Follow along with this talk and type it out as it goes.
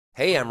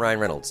Hey, I'm Ryan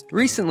Reynolds.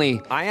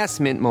 Recently, I asked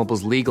Mint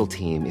Mobile's legal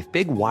team if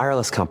big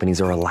wireless companies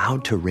are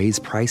allowed to raise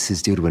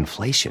prices due to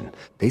inflation.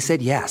 They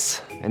said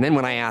yes. And then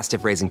when I asked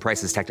if raising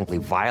prices technically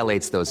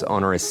violates those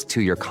onerous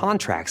 2-year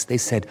contracts, they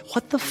said,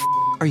 "What the f***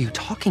 are you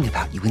talking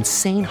about, you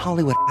insane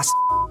Hollywood ass?"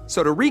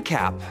 So to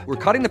recap, we're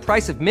cutting the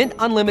price of Mint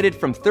Unlimited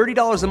from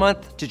 $30 a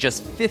month to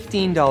just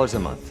 $15 a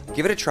month.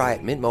 Give it a try at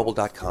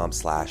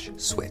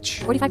mintmobile.com/switch.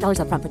 $45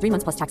 up front for 3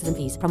 months plus taxes and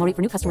fees. Promo rate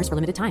for new customers for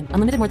limited time.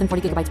 Unlimited more than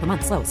 40 gigabytes per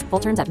month. Slows full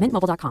terms at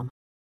mintmobile.com.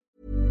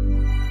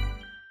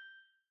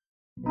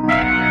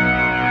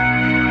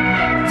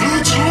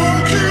 The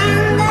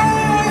talking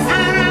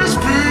movies,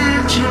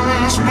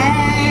 pictures,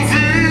 movies.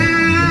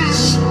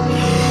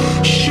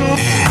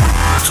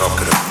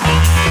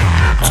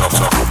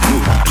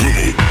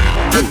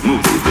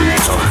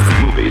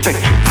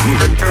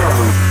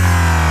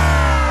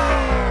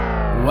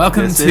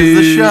 Welcome this to is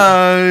the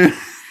show.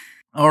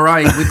 All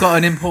right, we've got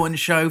an important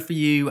show for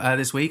you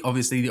this week.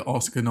 Obviously, the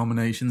Oscar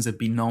nominations have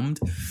been nommed.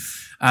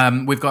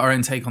 We've got our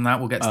own take on that.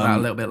 We'll get to that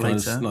a little bit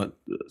later. Like,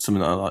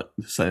 something that I like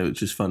to say,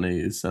 which is funny,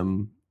 is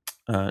nom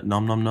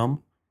nom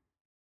nom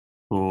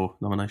for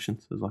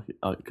nominations. It's like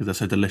because they're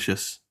so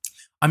delicious.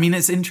 I mean,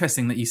 it's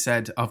interesting that you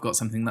said I've got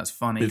something that's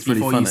funny It's really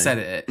before funny. you said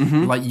it.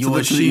 Mhm. Like you're So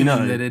assuming that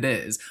you know. that it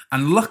is,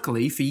 and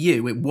luckily for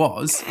you, it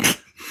was.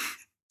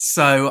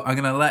 So I'm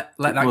gonna let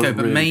that was go,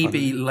 but really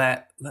maybe funny.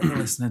 let the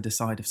listener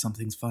decide if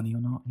something's funny or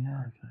not. Yeah.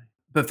 Okay.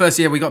 But first,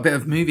 we got a bit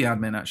of movie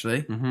admin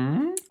actually.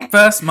 Mm-hmm.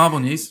 First, Marvel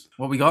news.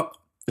 What we got?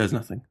 There's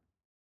nothing.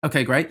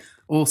 Okay, great.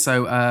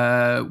 Also,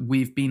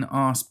 we've been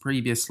asked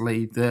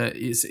previously that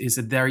this is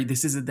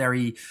a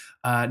very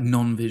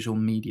non-visual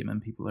medium,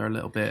 and people are a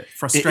little bit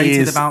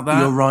frustrated about that.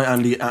 You're right,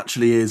 Andy. It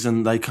actually is,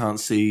 and they can't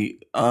see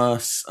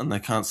us, and they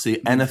can't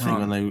see anything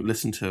can't. when they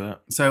listen to it.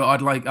 So I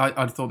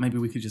thought maybe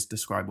we could just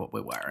describe what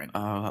we're wearing.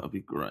 Oh, that would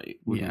be great,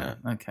 wouldn't it?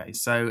 Okay.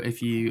 So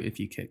if you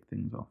kick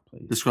things off,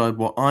 please. Describe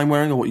what I'm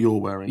wearing or what you're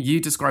wearing. You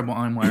describe what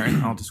I'm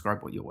wearing. I'll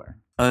describe what you're wearing.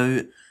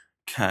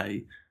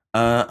 Okay.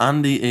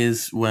 Andy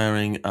is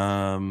wearing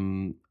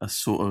a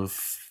sort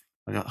of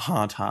like a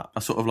hard hat,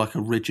 a sort of like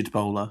a rigid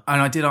bowler. And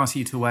I did ask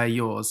you to wear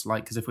yours,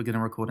 like, because if we're going to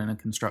record in a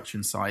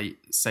construction site,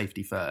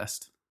 safety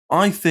first.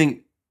 I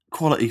think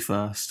quality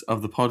first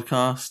of the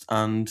podcast,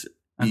 and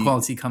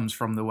quality comes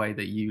from the way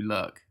that you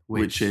look,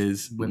 which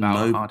is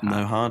without a hard hat.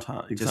 no hard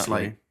hat, exactly. Just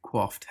like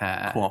coiffed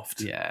hair.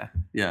 Coiffed. Yeah.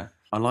 Yeah.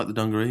 I like the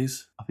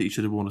dungarees. I think you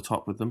should have worn a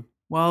top with them.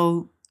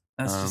 Well,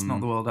 that's just not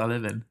the world I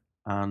live in.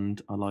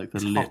 And I like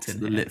It's the hot in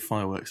here. lit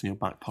fireworks in your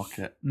back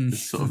pocket.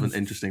 It's sort of an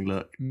interesting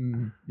look.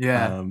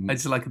 Yeah, I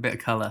just like a bit of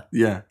colour.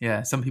 Yeah.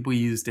 Yeah, some people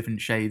use different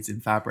shades in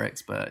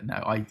fabrics, but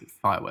no, I do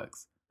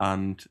fireworks.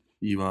 And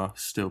you are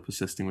still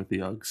persisting with the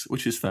Uggs,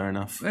 which is fair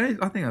enough. I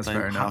think that's They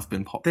fair enough. have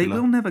been popular. They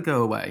will never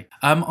go away.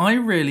 I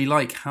really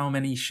like how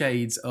many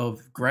shades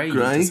of grey you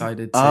Grey?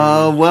 decided to.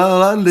 Oh,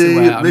 well, Andy,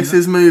 wear. I this mean,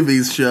 is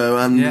movies show,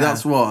 and Yeah.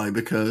 that's why,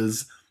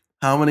 because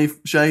how many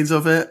shades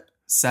of it?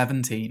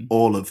 17.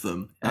 All of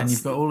them. And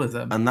you've got all of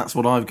them. And that's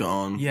what I've got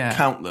on. Yeah.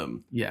 Count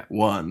them. Yeah.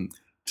 1,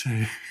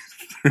 2.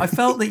 I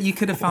felt that you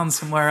could have found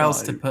somewhere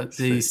else to 5, put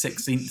the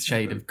 6, 16th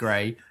shade of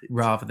grey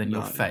rather than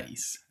your 9.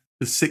 face.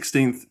 The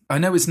 16th. I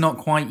know it's not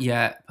quite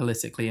yet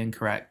politically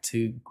incorrect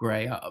to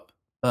grey up,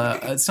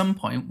 but at some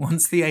point,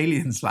 once the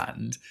aliens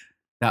land,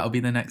 that'll be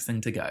the next thing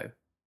to go.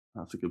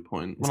 That's a good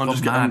point. It's gone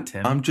mad,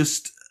 Tim.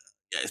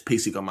 Yeah, it's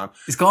PC gone mad.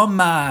 It's gone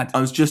mad.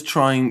 I was just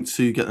trying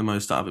to get the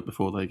most out of it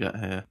before they get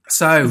here.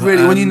 So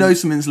Really, when you know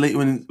something's late,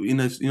 when you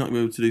know you're not going to be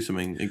able to do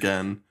something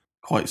again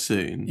quite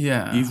soon,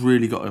 Yeah. you've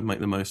really got to make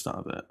the most out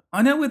of it.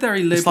 I know we're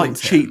very liberal. It's like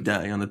Tim. cheat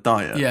day on a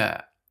diet.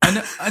 Yeah,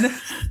 I know.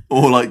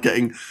 Or like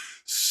getting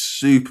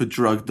super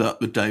drugged up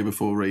the day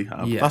before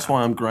rehab. Yeah. That's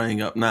why I'm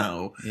greying up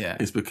now. Yeah.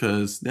 Is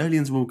because the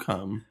aliens will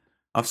come.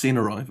 I've seen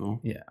Arrival.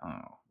 Yeah,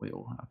 we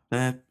all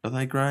have. Are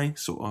they grey?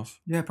 Sort of.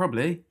 Yeah,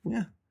 probably.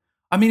 Yeah.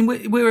 I mean,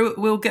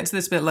 we'll get to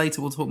this a bit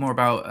later. We'll talk more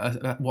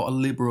about what a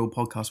liberal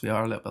podcast we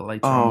are a little bit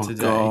later on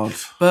today. God.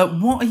 But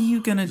what are you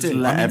gonna do? Just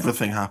let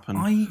everything happen.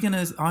 Are you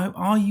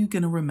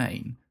gonna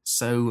remain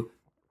so?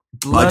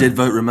 I did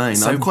vote Remain.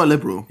 So- I'm quite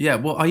liberal. Yeah.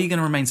 Well, are you going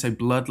to remain so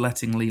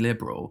bloodlettingly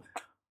liberal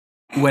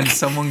when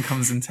someone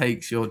comes and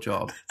takes your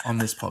job on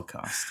this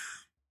podcast?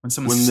 When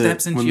someone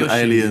steps into your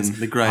shoes,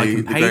 the grey, I can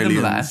the pay grey them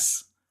aliens.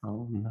 less.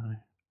 Oh no.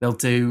 They'll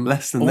do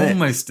Less than this.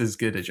 almost as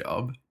good a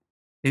job,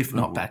 if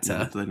not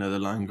better. Do they know the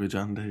language,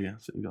 Andy?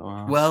 Yes, you got to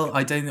ask. Well,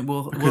 I don't think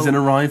because in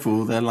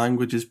Arrival, their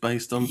language is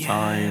based on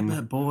time.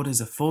 But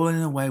borders are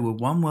falling away. We're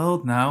one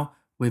world now.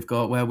 We've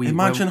got where we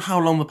Imagine how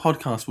long the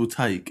podcast will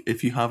take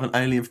if you have an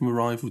alien from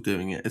Arrival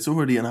doing it. It's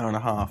already an hour and a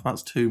half.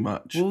 That's too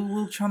much.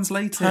 We'll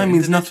translate it. Time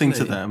means nothing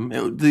to them.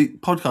 The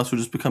podcast will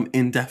just become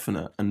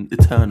indefinite and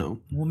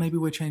eternal. Well, maybe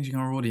we're changing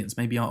our audience.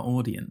 Maybe our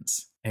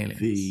audience,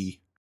 aliens.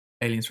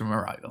 Aliens from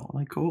Arrival. What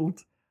are they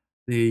called?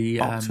 The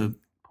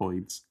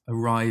Octopoids.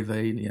 Arrive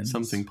aliens.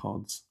 Something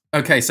pods.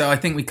 Okay, so I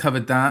think we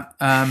covered that.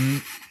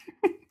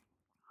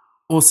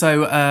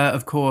 Also,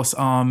 of course,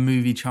 our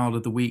movie child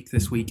of the week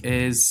this week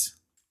is...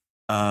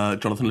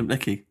 Jonathan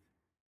Lipnicki.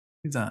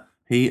 Who's that?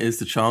 He is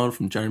the child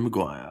from Jerry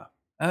Maguire.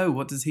 Oh,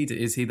 what does he do?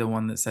 Is he the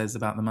one that says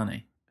about the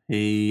money?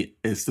 He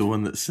is the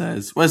one that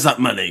says, "Where's that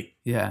money?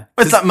 Yeah.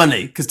 Where's that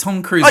money?" Because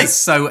Tom Cruise Hey! is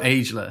so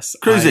ageless.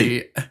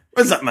 Cruisey,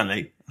 where's that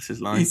money? That's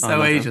his line. He's I so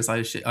love it.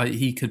 ageless.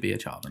 He could be a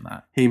child in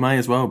that. He may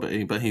as well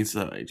be, but he's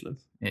so ageless.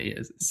 Yeah, he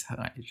is. So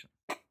ageless.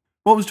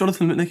 What was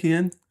Jonathan Lipnicki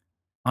in?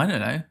 I don't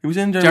know. He was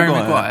in Jerry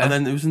Maguire, and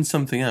then it was in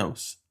something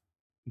else.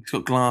 He's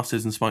got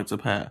glasses and spiked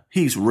up hair.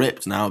 He's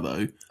ripped now,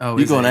 though. Oh,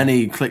 you is go on he?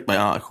 any clickbait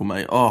article,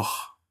 mate. Oh,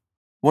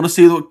 want to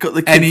see what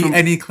the kid from,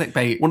 Any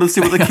clickbait. Want to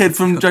see what the kid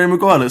from Jerry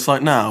Maguire looks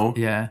like now?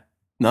 Yeah.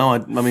 No, I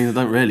mean I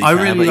don't really. I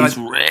care, really but like- he's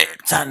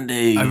ripped,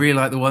 Andy. I really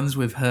like the ones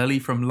with Hurley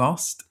from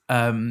Lost.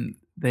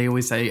 They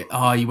always say,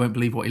 "Oh, you won't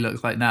believe what he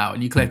looks like now,"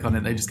 and you click on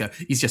it, they just go,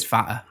 "He's just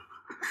fatter."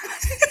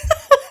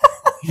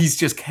 He's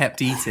just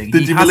kept eating.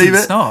 Did He you hasn't believe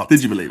it? stopped.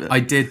 Did you believe it? I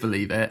did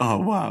believe it. Oh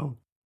wow.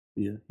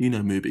 Yeah, you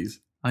know movies.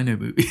 I know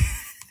movie.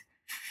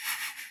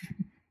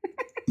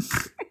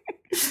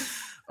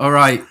 All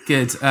right,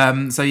 good.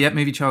 So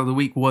movie child of the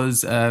week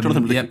was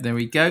Jonathan Blake. yep, there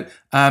we go.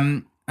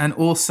 And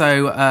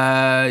also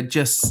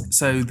just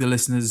so the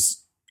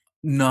listeners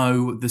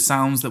know the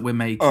sounds that we're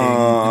making in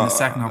the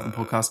second half of the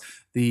podcast,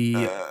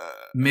 the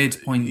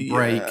midpoint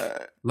break,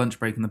 lunch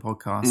break in the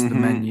podcast, the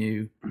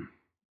menu.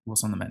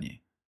 What's on the menu?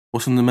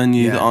 What's on the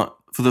menu Yeah.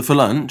 for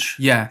lunch?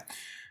 Yeah.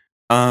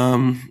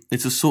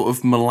 It's a sort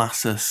of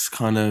molasses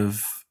kind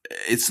of.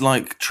 It's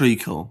like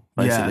treacle,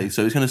 basically. Yeah.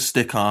 So it's going to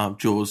stick our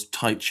jaws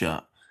tight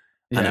shut,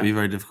 and Yeah. it'll be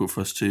very difficult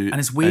for us to. And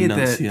it's weird that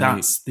enunciate.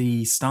 that's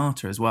the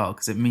starter as well,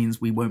 because it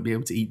means we won't be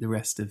able to eat the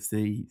rest of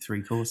the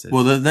 3 courses.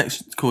 Well, the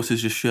next course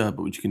is just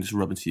sherbet, which you can just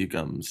rub into your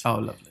gums. Oh,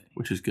 lovely.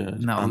 Which is good.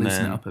 And that'll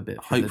loosen it up a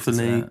bit for the Hopefully,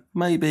 dessert.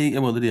 maybe.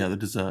 Well, the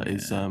dessert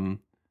is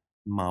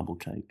marble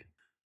cake,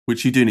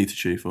 which you do need to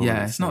chew for.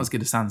 Yeah, it's not as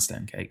good as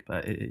sandstone cake,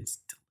 but it is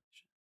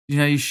delicious. You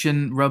know, you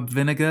shouldn't rub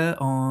vinegar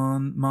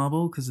on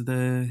marble because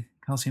the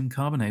calcium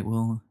carbonate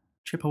will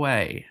chip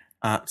away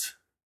At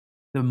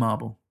the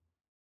marble.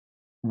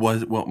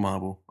 what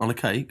marble? On a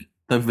cake?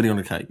 Don't put vinegar on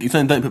a cake. You're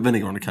saying don't put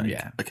vinegar on a cake?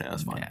 Yeah. Okay,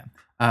 that's fine.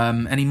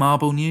 Yeah. Any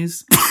marble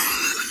news?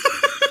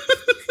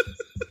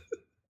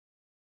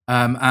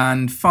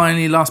 And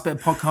finally, last bit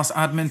of podcast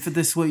admin for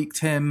this week,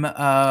 Tim.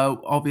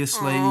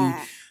 Obviously,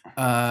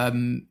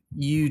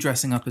 you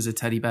dressing up as a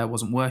teddy bear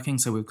wasn't working,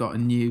 so we've got a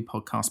new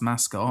podcast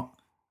mascot.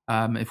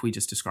 If we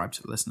just describe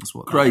to the listeners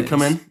what Craig,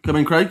 that is. come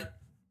in, Craig.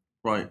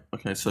 Right,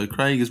 okay, so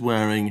Craig is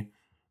wearing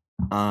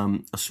a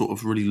sort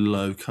of really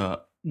low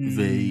cut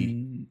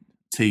V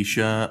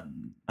t-shirt.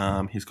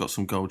 He's got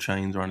some gold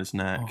chains around his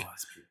neck, Oh,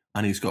 that's beautiful.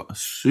 and he's got a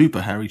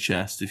super hairy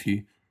chest. If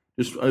you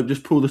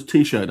just pull this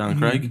t-shirt down,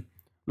 Craig,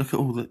 look at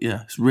all the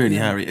it's really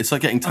hairy. It's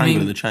like getting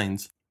tangled in the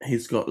chains.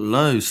 He's got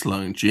low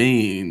slung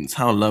jeans.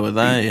 How low are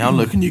they? How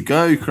low can you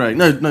go, Craig?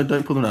 No,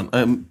 don't pull them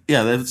down.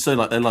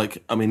 They're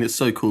like. I mean, it's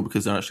so cool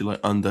because they're actually like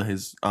under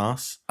his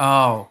ass.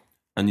 Oh,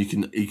 And you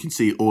can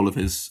see all of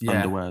his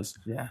Yeah. underwears.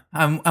 yeah.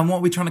 And what are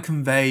we trying to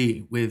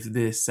convey with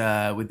this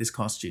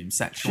costume?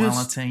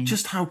 Sexuality?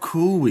 Just how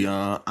cool we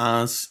are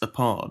as a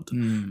pod.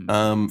 We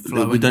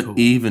Flowing don't cool.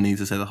 even need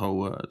to say the whole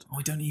word. Oh,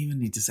 we don't even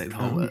need to say the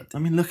whole word. I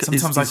mean, look at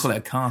Sometimes I call it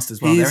a cast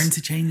as well. They're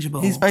interchangeable.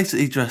 He's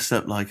basically dressed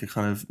up like a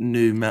kind of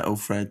new metal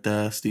Fred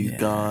Dursty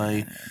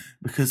guy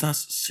because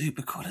that's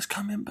super cool. It's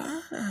coming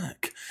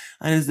back,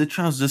 and the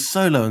trousers are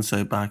so low and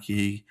so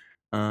baggy.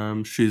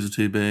 Shoes are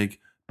too big.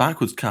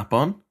 Backwards cap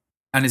on.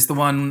 And it's the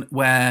one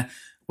where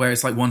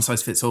it's like one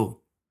size fits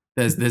all.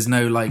 There's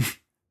no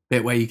like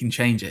bit where you can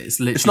change it.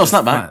 It's literally It's not just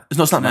snapback. flat. It's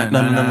not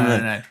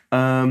snapback.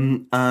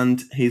 No.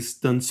 And he's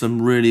done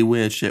some really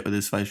weird shit with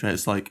his face.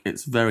 Right?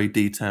 It's very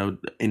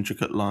detailed,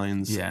 intricate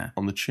lines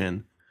on the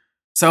chin.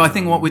 So I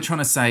think what we're trying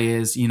to say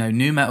is,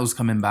 new metal's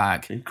coming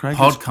back. Craig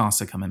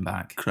Podcasts are coming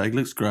back. Craig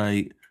looks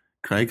great.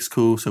 Craig's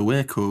cool, so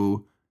we're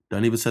cool.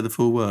 Don't even say the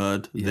full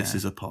word. Yeah. This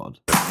is a pod.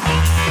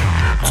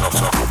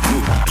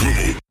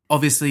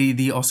 Obviously,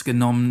 the Oscar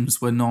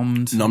noms were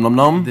nommed Nom nom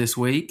nom. this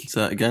week.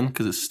 Say it again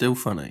because it's still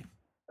funny.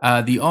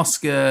 The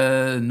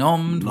Oscar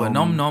nommed were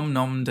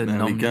nommed and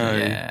There we nommed. go.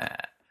 Yeah.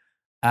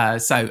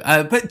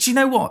 But do you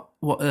know what?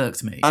 What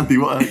irked me? Andy,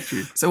 what irked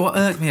you? So what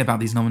irked me about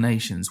these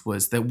nominations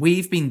was that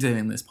we've been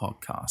doing this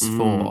podcast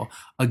for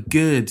a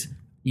good,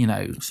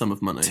 Sum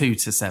of money. 2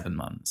 to 7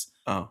 months,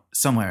 Oh.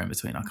 somewhere in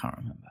between. I can't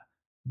remember.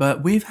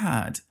 But we've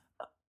had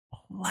a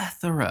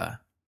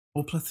plethora.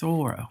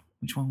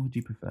 Which one would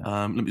you prefer?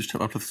 Let me just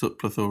check my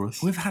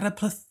plethorus. We've had a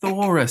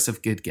plethorus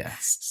of good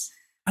guests,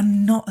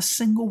 and not a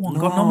single one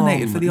got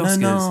nominated for the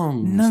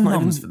Oscars. No It's not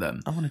noms even- for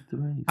them. I wanted 3.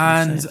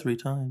 And say it 3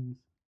 times.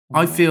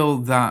 I feel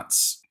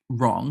that's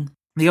wrong.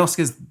 The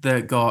Oscars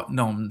that got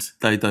nommed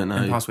They don't know.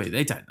 in the past week,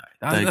 they don't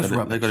know. They That's got,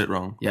 rubbish. they got it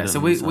wrong. Yeah, They so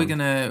don't we're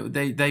understand.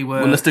 gonna. They were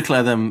Well, let's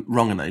declare them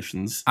wrong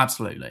nations.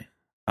 absolutely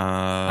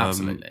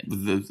Absolutely.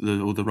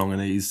 All the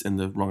wronginees in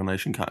the wrong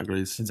nation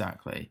categories.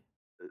 exactly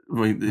I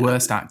mean,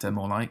 worst actor,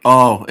 more like.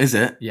 Oh, is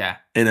it? Yeah,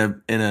 In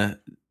a in a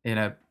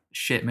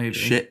shit movie.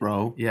 shit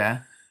role,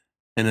 Yeah,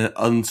 in an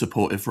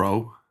unsupportive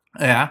role,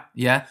 yeah.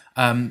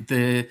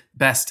 The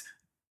best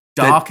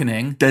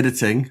darkening,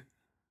 editing,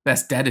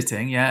 best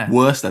editing. Yeah,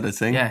 worst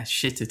editing. yeah,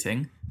 shit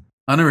editing.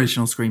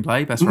 Unoriginal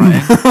screenplay, best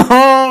writing.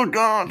 Oh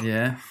God.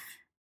 Yeah.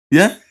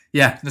 Yeah.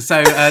 Yeah.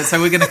 So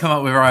we're going to come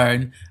up with our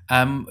own.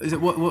 Is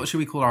it what should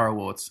we call our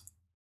awards?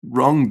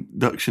 Wrong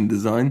duction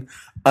design.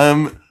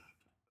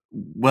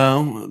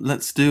 Well,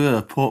 let's do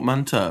a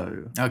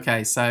portmanteau.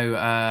 Okay. So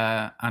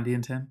Andy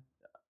and Tim.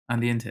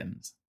 Andy and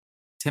Tim's.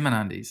 Tim and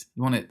Andy's.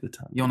 You want it?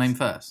 Your name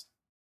first.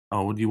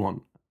 Oh, what do you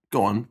want?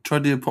 Go on. Try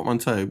to do a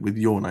portmanteau with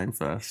your name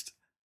first.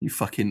 You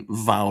fucking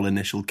vowel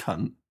initial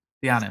cunt.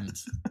 The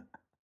Anims.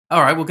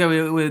 All right, we'll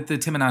go with the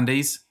Tim and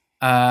Andy's.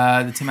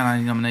 The Tim and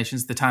Andy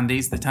nominations, the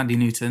Tandys, the Tandy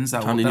Newtons.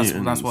 That's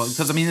what,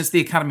 because I mean, it's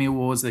the Academy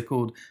Awards. They're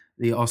called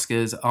the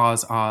Oscars.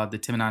 Ours are the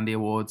Tim and Andy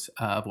Awards,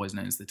 otherwise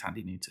known as the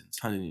Tandy Newtons.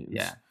 Tandy Newtons.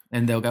 Yeah,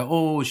 and they'll go,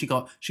 oh, she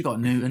got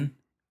Newton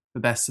for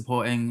best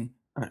supporting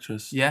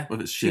actress. Yeah,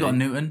 well, she got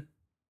Newton.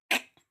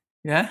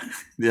 Yeah,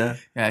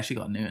 yeah, she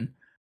got Newton.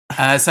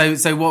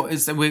 So what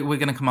is we're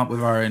going to come up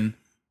with our own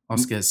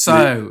Oscars.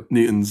 So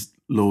Newton's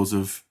laws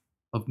of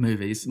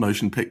movies,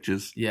 motion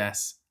pictures.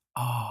 Yes.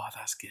 Oh,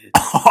 that's good.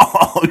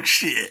 Oh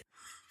shit!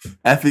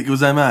 F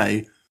equals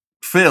MA.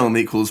 Film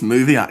equals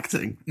movie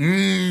acting.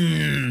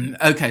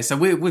 Okay, so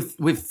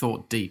we've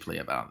thought deeply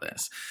about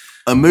this.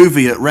 A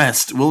movie at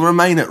rest will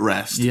remain at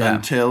rest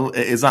until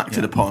it is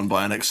acted upon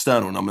by an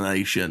external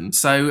nomination.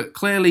 So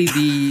clearly,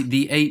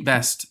 the 8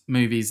 best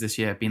movies this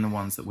year have been the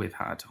ones that we've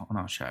had on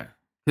our show.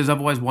 Because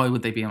otherwise, why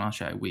would they be on our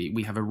show?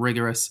 We have a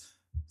rigorous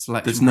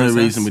selection. There's no process.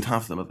 reason we'd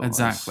have them otherwise.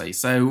 Exactly.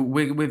 So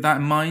with that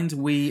in mind,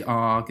 we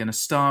are going to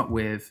start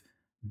with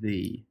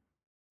the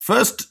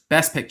first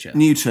best picture.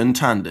 Newton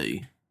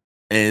Tandy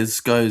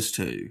goes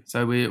to.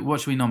 So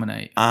what should we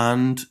nominate?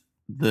 And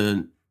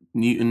the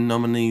Newton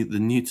nominee, the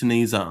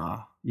Newtonese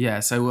are. Yeah.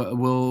 So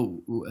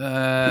we'll.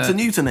 It's a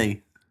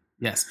Newtony.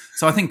 Yes.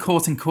 So I think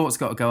Court and Court's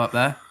got to go up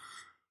there.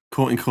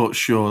 Court and Court,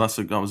 sure. That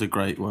was a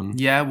great one.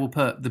 Yeah, we'll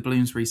put the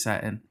Bloomsbury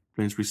set in.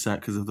 Bloomsbury set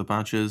because of the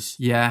badges.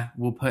 Yeah,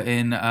 we'll put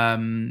in.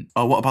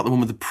 What about the one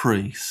with the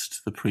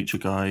priest, the preacher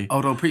guy?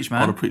 Old Preacher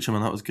Man. Old Preacher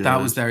Man, that was good.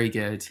 That was very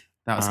good.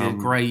 That was good.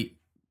 Great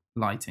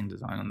lighting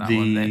design on that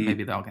one.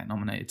 Maybe they'll get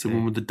nominated too. The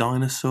one with the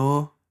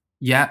dinosaur.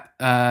 Yep,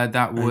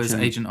 that was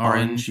Agent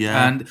Orange.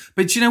 Yeah.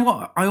 But you know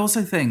what? I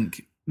also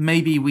think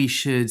maybe we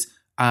should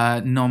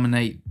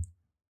nominate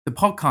the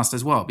podcast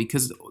as well,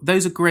 because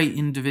those are great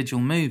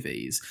individual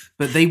movies,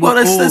 but they were all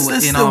there's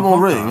in still our more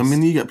podcast. room. I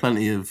mean, you get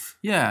plenty of.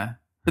 Yeah,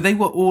 but they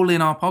were all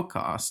in our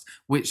podcast,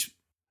 which.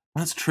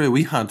 That's true.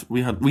 We had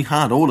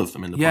all of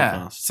them in the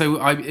podcast.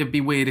 So it'd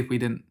be weird if we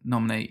didn't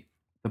nominate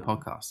the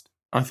podcast.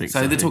 I think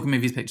so. So the Talking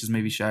Movies Pictures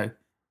movie show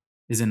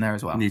is in there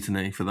as well.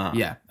 Newtony for that.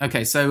 Yeah.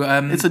 Okay. So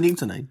it's a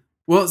Newtony.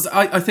 Well,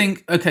 I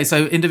think okay.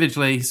 So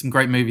individually, some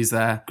great movies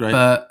there. Great.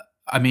 But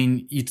I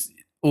mean,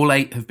 all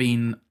 8 have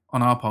been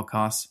on our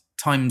podcast.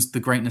 Times the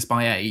greatness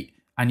by 8,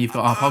 and you've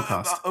got our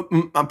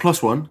podcast.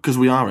 Plus 1 because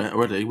we are it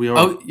already. We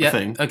are. Yeah. A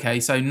thing. Okay.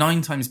 So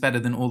 9 times better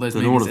than all those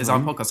movies is our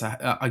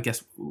podcast. I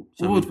guess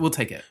we'll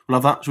take it. We'll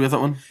have that. Should we have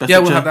that one? Best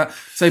picture? We'll have that.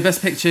 So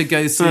best picture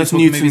goes to First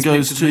Talking Newton Movies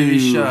goes Pictures to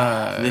movie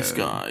show. This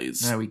guy's.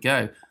 There we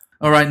go.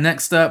 All right.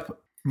 Next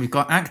up, we've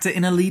got actor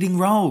in a leading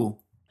role.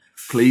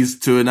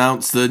 Pleased to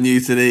announce the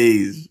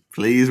Newtonese.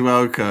 Please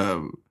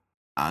welcome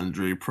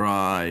Andrew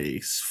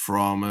Price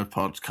from a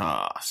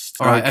podcast.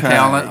 All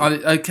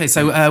right. Okay.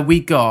 So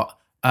we got.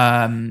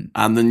 And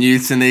the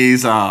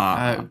Newtonese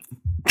are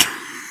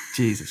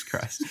Jesus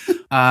Christ.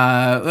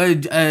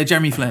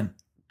 Jeremy Flynn.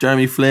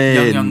 Jeremy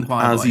Flynn young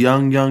choir as boy.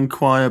 young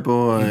choir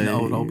boy.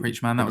 Old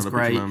Preacher Man. That was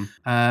great.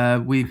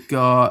 We've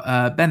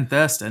got Ben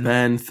Thurston.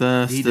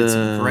 He did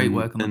some great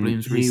work on the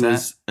Bloomsbury set. He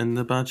was in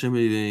the Badger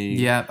movie.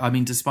 Yeah, I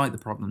mean, despite the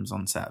problems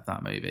on set of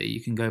that movie, you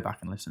can go back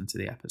and listen to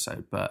the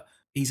episode, but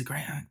he's a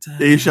great actor.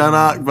 Ishan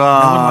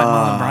Akbar. No one like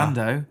Marlon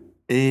Brando.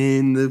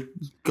 In the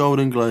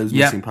Golden Globes,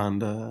 Missing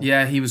Panda.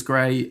 Yeah, he was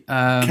great.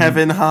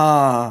 Kevin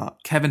Hart.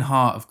 Kevin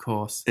Hart, of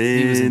course.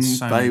 He was in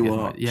so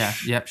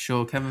Baywatch. Yep,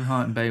 sure. Kevin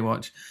Hart in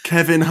Baywatch.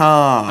 Kevin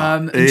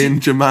Hart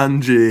in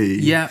Jumanji.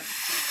 Yeah.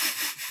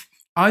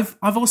 I've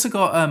also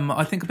got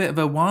I think a bit of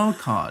a wild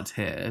card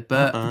here,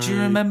 but do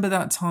you remember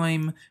that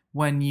time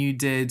when you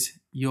did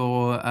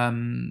your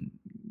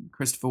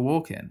Christopher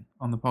Walken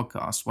on the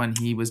podcast when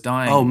he was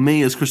dying? Oh,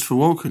 me as Christopher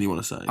Walken, you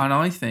want to say? And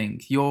I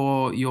think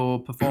your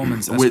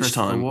performance as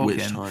Christopher Walken.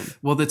 Which time?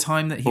 Well, the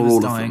time that he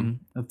was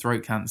dying of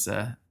throat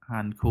cancer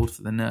and called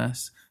for the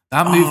nurse.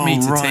 That moved me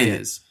to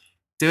tears.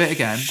 Do it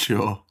again.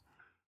 Sure.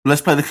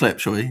 Let's play the clip,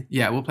 shall we?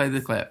 Yeah, we'll play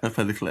the clip. Let's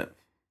play the clip.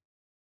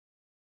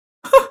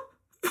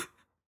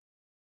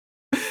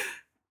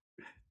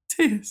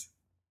 Tears.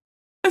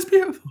 That's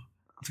beautiful.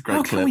 That's a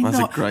great clip. That's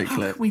a great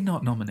clip. How can we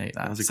not nominate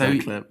that? That's a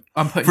great clip.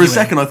 I'm putting For a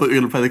second, I thought you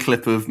were going to play the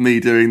clip of me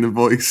doing the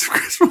voice of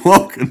Christopher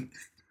Walken.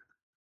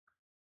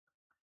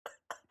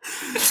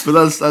 But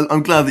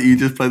I'm glad that you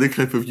just played the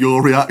clip of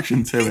your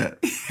reaction to it.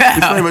 Yeah.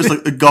 It's very much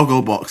like the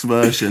Gogglebox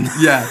version.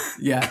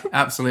 Yeah,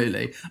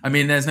 absolutely. I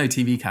mean, there's no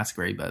TV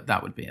category, but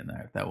that would be in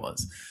there if there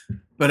was.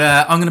 But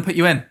I'm going to put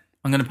you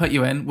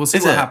in. We'll see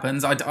what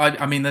happens.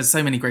 I mean, there's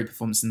so many great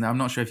performances in there. I'm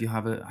not sure if you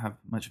have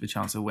much of a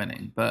chance of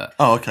winning, but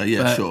okay,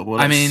 yeah, sure. Well,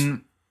 I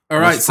mean, all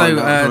right.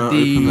 So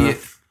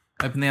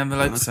Open the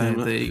envelope. Let's So have a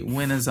look. the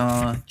winners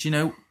are. Do you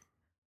know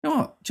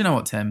what? Do you know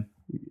what, Tim?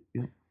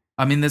 Yeah.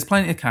 I mean, there's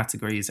plenty of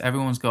categories.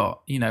 Everyone's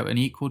got an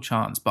equal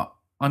chance, but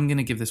I'm going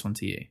to give this one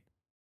to you.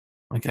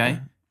 Okay?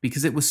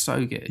 Because it was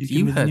so good. You give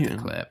You me the heard the Newton.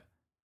 clip.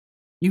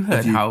 You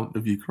heard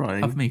Of you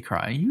crying. of me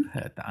crying. You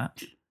heard that.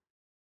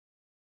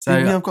 So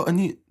So I've got a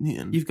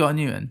Newton. you've got a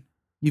Newton.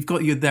 You've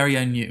got your very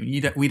own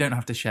Newton. We don't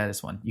have to share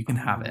this one. You can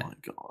have it. Oh my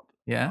god.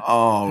 Yeah.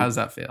 Oh, How does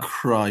that feel?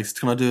 Christ.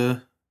 Can I do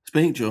a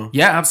speech or?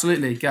 Yeah,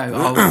 absolutely.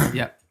 Go.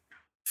 Yeah.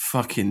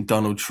 Fucking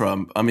Donald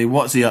Trump. I mean,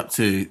 what's he up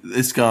to?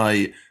 This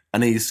guy,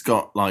 and he's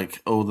got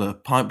like all the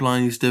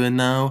pipeline he's doing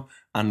now,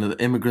 and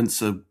the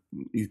immigrants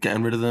he's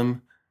getting rid of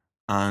them,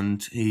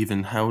 and he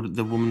even held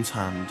the woman's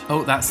hand.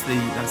 Oh, that's the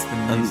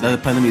And music. they're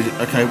playing the music.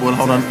 Okay, well,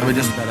 hold on. Let me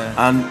just. Better.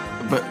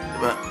 But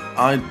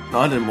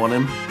I didn't want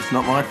him. It's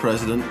not my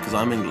president because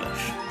I'm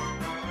English.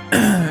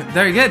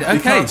 Very good. You Okay.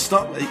 can't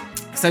stop me.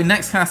 So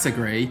next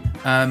category.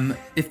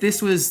 If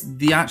this was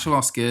the actual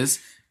Oscars,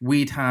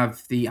 we'd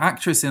have the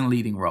actress in a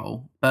leading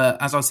role.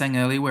 But as I was saying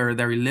earlier, we're a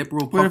very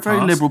liberal podcast. We're a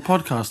very liberal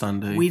podcast,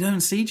 Andy. We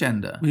don't see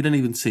gender. We don't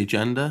even see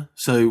gender,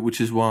 so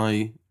which is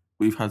why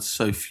we've had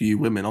so few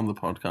women on the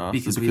podcast.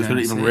 Because we we don't don't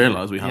even see it.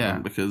 realise we haven't Yeah.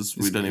 because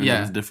we don't even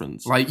know the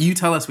difference. Like, you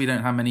tell us we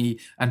don't have many,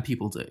 and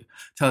people do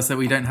tell us that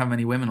we don't have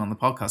many women on the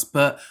podcast.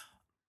 But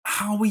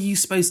how are you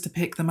supposed to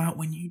pick them out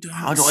when you don't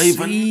How do I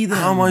see even? them?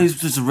 How am I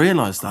supposed to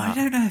realise I that?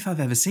 don't know if I've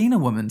ever seen a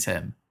woman,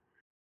 Tim.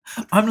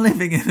 I'm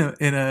living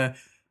in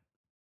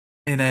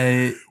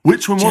a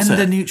Which one was it?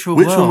 gender-neutral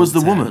Which one was the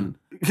world, Tim. woman?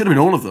 It could have been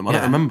all of them. I Yeah.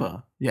 don't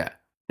remember. Yeah.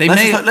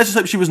 Let's just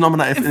hope she was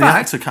nominated In in the fact,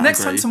 actor category.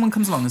 next time someone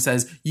comes along and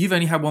says, "You've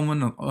only had one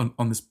woman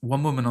on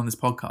this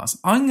podcast,"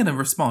 I'm going to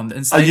respond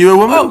and say, Are you a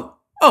woman?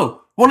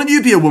 Oh, Why don't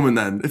you be a woman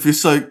then, if you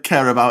so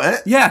care about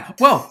it? yeah.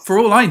 Well, for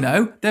all I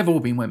know, they've all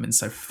been women,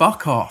 so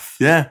fuck off.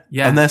 Yeah.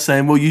 Yeah. And they're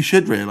saying, well, you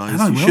should realise.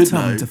 And I You will should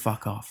tell know. them to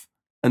fuck off.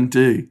 And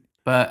do.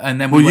 And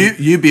then Well, we wouldn't-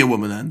 you be a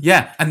woman then.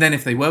 yeah. And then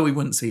if they were, we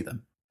wouldn't see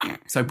them.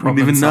 So Wouldn't problem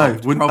even know.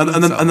 solved. Wouldn't- Problem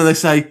and solved. then they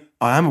say,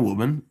 I am a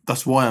woman.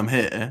 That's why I'm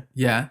here.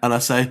 yeah. And I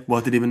say, well,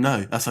 I didn't even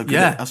know. That's how good.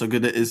 Yeah. That's how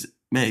good it is.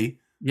 Me.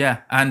 Yeah,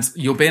 and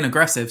you're being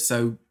aggressive,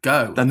 so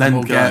go. And then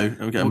we'll go, get, and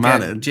we'll get we'll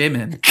man get in. Jim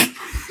in.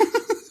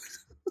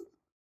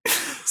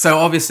 So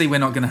obviously we're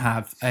not going to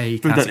have a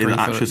don't need category an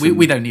actress for...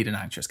 We in- don't need an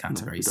actress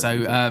category. We don't So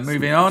need that.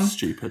 moving on.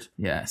 Stupid.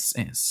 Yes,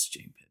 it's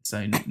stupid.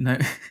 So no...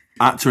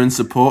 Actor in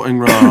supporting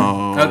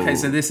role. Okay,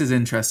 so this is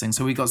interesting.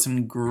 So we got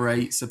some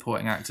great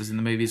supporting actors in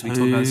the movies we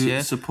talked about this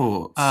year.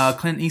 supports?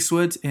 Clint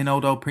Eastwood in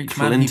Old Preacher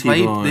Man.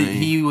 Clinty boy.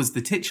 He was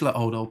the titular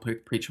Old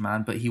Preacher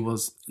Man, but it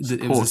was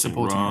a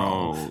supporting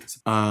role.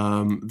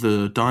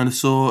 The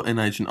dinosaur in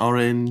Agent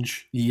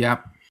Orange.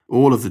 Yep.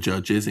 All of the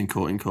judges in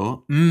Court.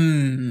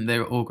 They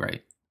were all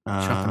great.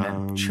 Chuck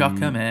them in. Chuck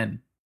them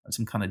in.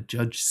 Some kind of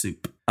judge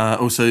soup.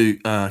 Also,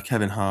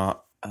 Kevin Hart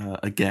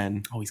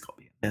again Oh, he's got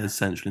to be in. as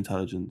Central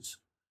Intelligence.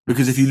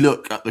 Because if you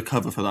look at the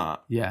cover for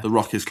that, Yeah. The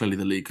Rock is clearly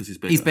the lead because he's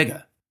bigger. He's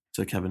bigger.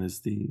 So Kevin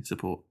is the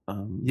support.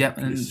 Yep.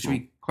 And lead should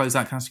we close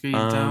that category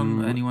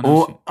down? Anyone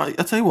or else?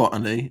 I tell you what,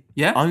 Andy.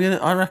 Yeah.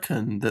 I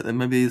reckon that there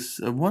maybe is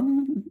a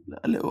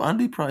little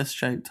Andy Price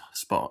shaped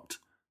spot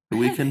that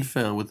we can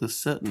fill with a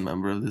certain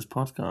member of this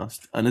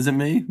podcast. And is it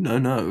me?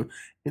 No,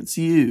 it's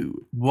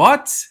you.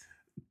 What?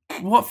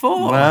 What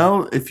for?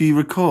 Well, if you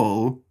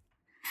recall,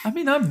 I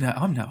mean, I'm no.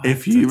 if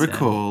actor, you Tim.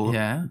 recall,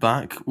 yeah.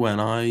 back when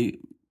I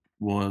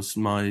was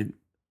my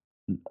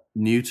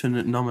Newton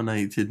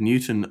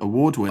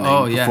award-winning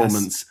Oh, yes.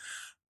 performance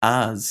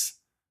as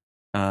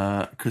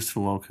Christopher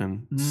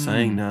Walken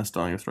saying Nurse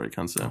dying of throat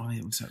cancer. Oh,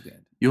 it was so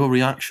good. Your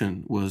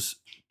reaction was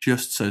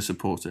just so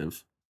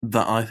supportive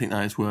that I think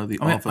that is worthy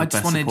I mean, of a I just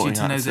best wanted you supporting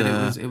to know actor,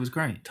 that it was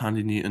great.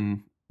 Tandy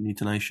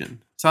Newtonation.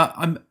 So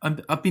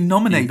I've been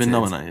nominated. You've been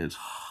nominated.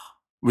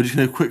 We're just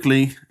going to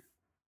quickly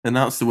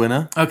announce the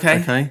winner.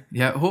 Okay.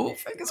 Yeah. Oh,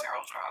 fingers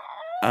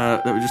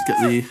crossed. Let me just get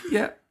the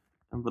Yeah.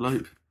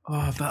 envelope.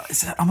 Oh,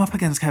 but I'm up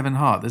against Kevin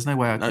Hart. There's no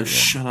way I could. No,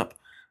 shut up.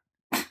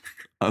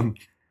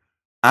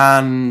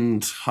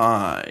 And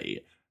hi.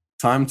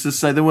 Time to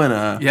say the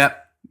winner.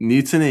 Yep.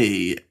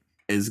 Mutiny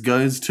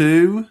goes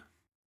to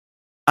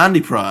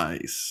Andy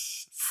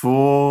Price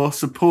for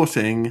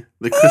supporting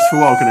the Christopher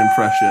Walken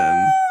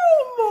impression.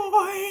 Oh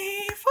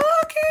my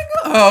fucking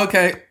God. Oh,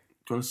 okay. Do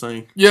you want to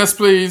say? Yes,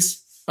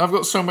 please. I've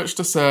got so much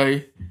to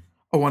say.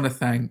 I want to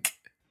thank.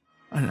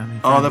 I don't know. How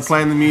many Oh, they're friends.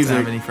 playing the music.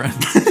 I don't have any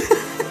friends. I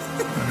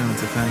don't know what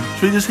to thank.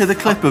 Should we just hear the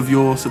clip of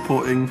your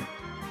supporting?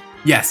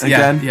 Yes.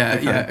 Again? Yeah.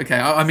 Okay. Yeah. Okay.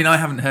 I mean, I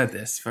haven't heard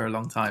this for a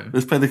long time.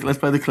 Let's play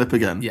the clip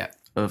again. Yeah.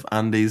 Of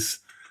Andy's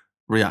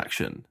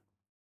reaction.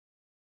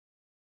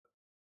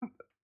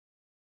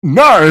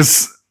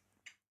 Nurse.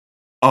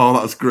 Oh,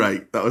 that was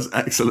great. That was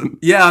excellent.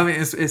 Yeah. I mean,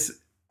 it's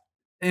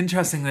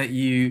interesting that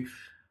you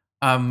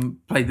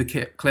played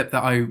the clip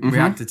that I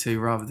reacted to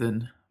rather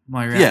than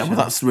my reaction. Yeah, well,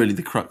 that's really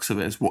the crux of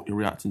it, is what you're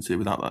reacting to.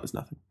 Without that, there's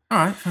nothing. All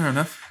right. Fair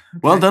enough. Okay.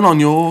 Well done on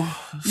your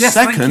Yes,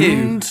 thank second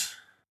you.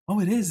 Oh,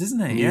 it is,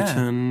 isn't it? Yeah.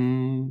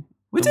 Newton.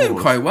 We're doing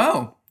Award. quite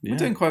well. Yeah. We're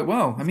doing quite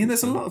well. I mean,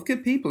 there's a lot of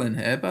good people in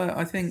here, but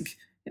I think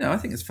I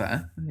think it's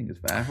fair.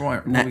 Right.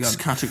 what we Next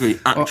got? category,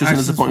 actress in a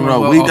actress supporting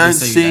well, role. well, We don't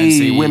obviously you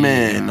see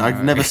women.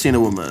 I've never seen a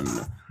woman.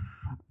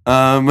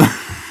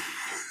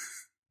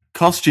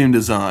 Costume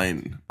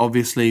design.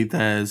 Obviously,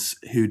 there's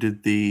who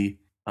did the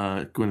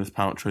Gwyneth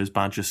Paltrow's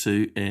badger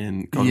suit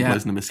in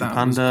Contemplating the Missing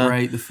Panda. That was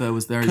great. The fur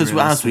was very Because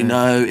realistic. as we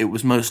know, it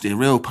was mostly a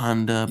real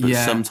panda, but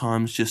Yeah.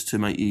 sometimes just to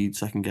make you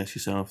second guess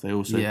yourself, they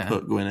also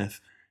put Gwyneth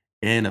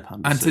in a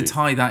panda And suit. to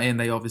tie that in,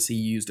 they obviously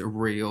used a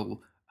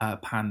real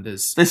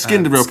panda's... They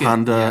skinned a real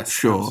panda, yes,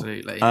 sure.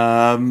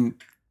 Absolutely.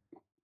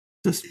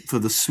 Just for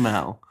the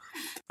smell.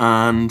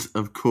 And,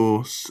 of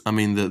course, I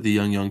mean, the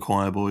young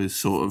choir boys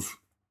sort of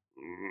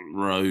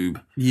robe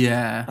in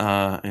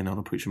On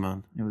a Preacher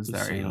Man. It was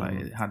very,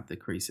 it had the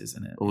creases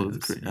in it. All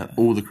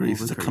the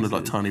creases are kind of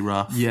like tiny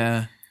rough.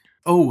 Yeah.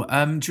 Oh,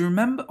 do you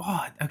remember?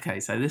 Oh, okay,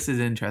 so this is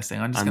interesting.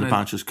 I'm just the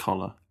badger's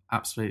collar.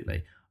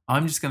 Absolutely.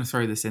 I'm just going to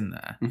throw this in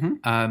there.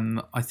 Mm-hmm.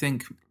 I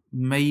think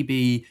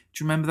maybe...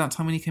 Do you remember that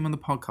time when you came on the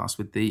podcast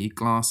with the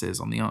glasses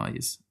on the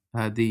eyes?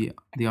 The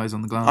eyes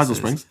on the glasses. Eyes on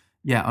Springs?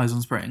 Yeah, Eyes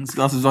on Springs.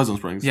 Glasses, Eyes on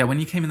Springs. Yeah, when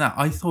you came in that,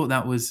 I thought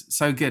that was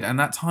so good. And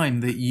that time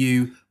that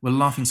you were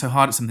laughing so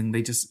hard at something,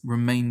 they just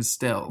remained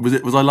still.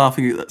 Was I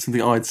laughing at something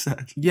I'd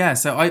said? Yeah,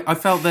 so I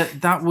felt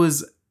that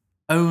was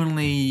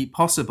only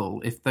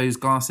possible if those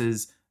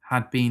glasses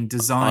had been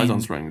designed Eyes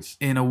on Springs.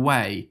 in a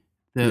way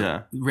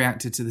that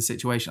reacted to the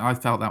situation. I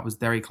felt that was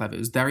very clever. It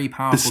was very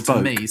powerful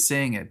Bespoke. to me,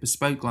 seeing it.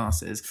 Bespoke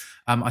glasses.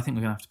 I think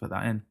we're going to have to put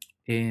that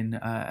in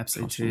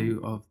episode 2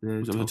 of the...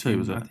 Was it episode 2,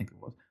 was it? I think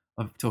it was.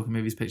 Of Talking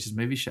Movies, Pictures,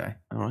 Movie Show.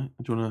 All right.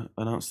 Do you want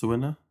to announce the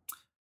winner?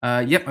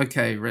 Yep,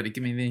 okay, ready.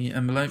 Give me the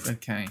envelope.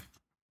 Okay.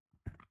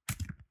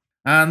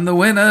 And the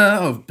winner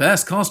of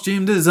Best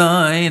Costume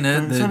Design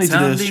at It's the only to do a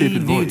Tandy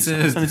stupid voice.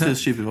 Newton. It's only to do a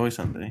stupid voice,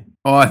 Andy.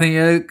 Oh, I think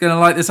you're going to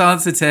like this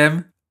answer,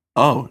 Tim.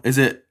 Oh, is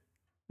it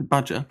the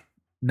badger?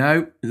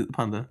 No. Is it the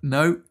panda?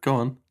 No. Go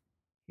on.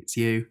 It's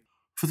you.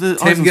 For the Eyes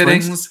Tim on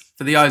Goodings Springs?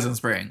 for the Eyes on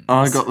Springs.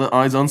 I got the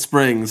Eyes on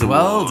Springs award.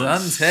 Well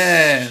done,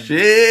 Tim.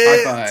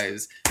 Shit. High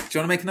fives. Do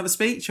you want to make another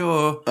speech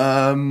or?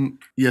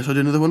 Yes, I do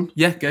another one.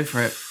 Yeah, go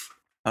for it.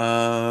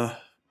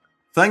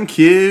 Thank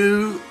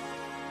you.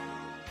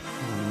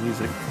 Oh,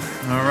 music.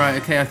 All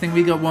right, okay. I think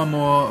we got one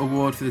more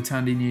award for the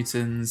Tandy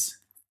Newtons.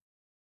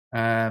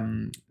 Yeah,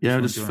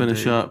 just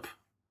finish up.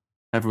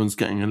 Everyone's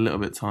getting a little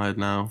bit tired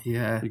now.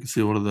 Yeah. You can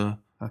see all of the...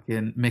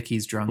 Fucking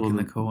Mickey's drunk in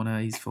the corner.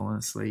 He's fallen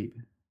asleep.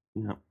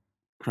 Yeah.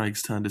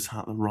 Craig's turned his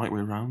hat the right way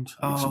around. It's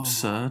Oh.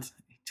 absurd.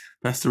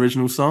 Best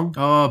original song?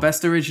 Oh,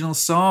 best original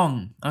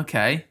song.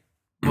 Okay.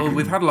 Well,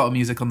 we've had a lot of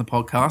music on the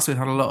podcast. We've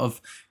had a lot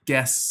of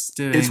guests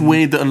doing... It's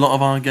weird that a lot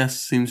of our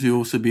guests seem to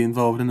also be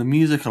involved in the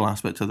musical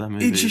aspect of their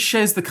movies. It just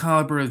shows the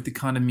caliber of the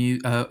kind of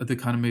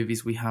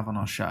movies we have on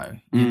our show.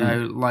 You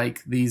know,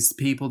 like these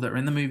people that are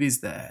in the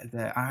movies,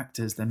 they're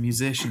actors, they're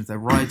musicians, they're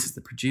writers,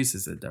 they're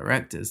producers, they're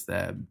directors,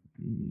 they're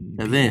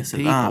this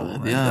and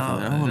that, the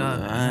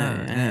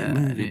other,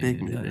 movie,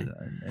 big movie.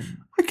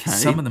 Okay.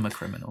 Some of them are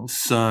criminals.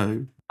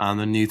 So, and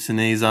the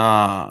Newtonies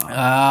are...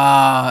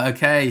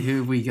 Okay. Who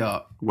have we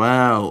got?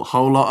 Well,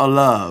 Whole Lot of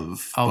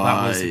Love That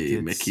by was a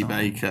good Mickey song.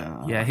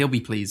 Baker. Yeah, he'll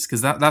be pleased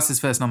because that's his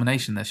first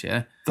nomination this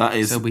year. That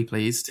is So he'll be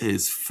pleased.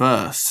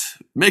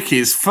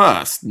 Mickey's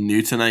first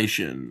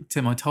Newtonation.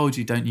 Tim, I told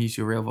you don't use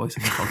your real voice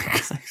on the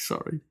podcast.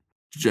 Sorry.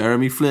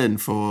 Jeremy Flynn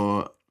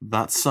for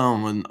That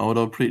Song and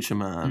Old Preacher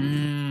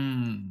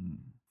Man.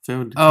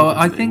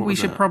 I think we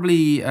should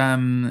probably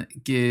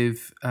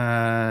give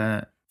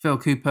Phil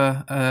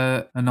Cooper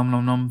a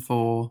nom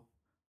for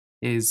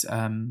his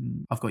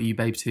I've Got You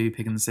Babe 2,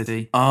 Pig in the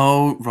City.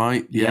 Oh,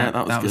 right. Yeah, Yeah, that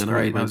was that good. was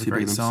great. That was a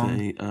great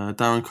song.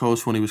 Darren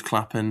Cole's when he was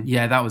clapping.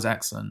 Yeah, that was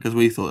excellent. Because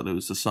we thought it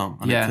was the song.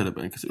 And Yeah. it could have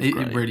been because it was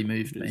great. It really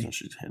moved It was me.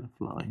 actually hitting a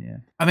fly. Yeah.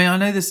 I mean, I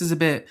know this is a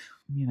bit,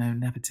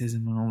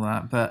 nepotism and all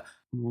that, but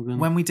Morgan.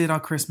 when we did our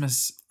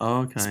Christmas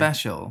Okay.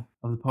 special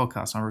of the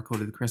podcast, I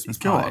recorded the Christmas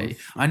Go party.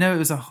 I know it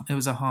was a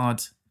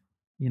hard,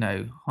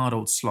 hard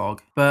old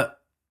slog, but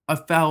I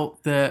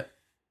felt that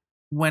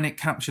when it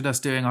captured us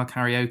doing our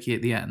karaoke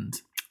at the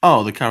end.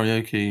 Oh, the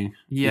karaoke.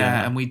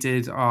 Yeah, and we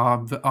did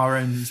our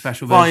own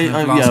special version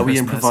of Last we Christmas.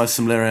 improvised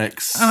some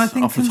lyrics And I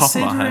think off the top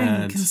of our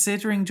head.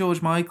 considering George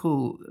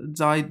Michael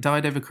died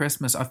over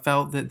Christmas, I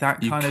felt that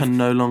You kind can of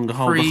no longer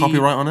hold the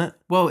copyright on it.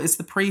 Well, it's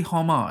the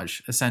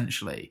pre-homage,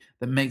 essentially,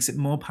 that makes it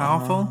more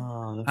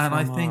powerful. And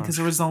I think as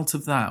a result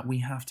of that, we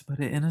have to put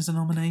it in as a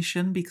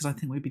nomination because I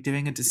think we'd be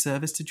doing a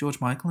disservice to George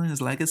Michael and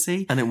his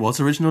legacy. And it was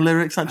original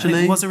lyrics, actually.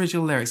 And it was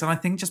original lyrics. And I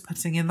think just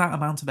putting in that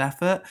amount of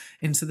effort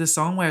into the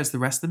song, whereas the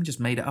rest of them just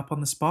made it up on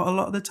the spot a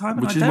lot of the time.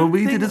 And Which I is don't what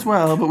we think- did as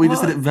well, but we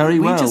just did it very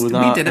well with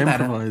our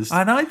improvised.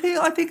 And I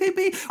think it'd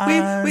be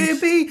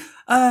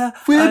I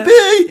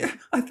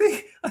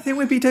think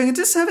we'd be doing a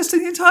disservice to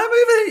the entire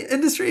movie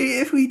industry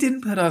if we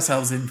didn't put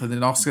ourselves in for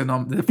the Oscar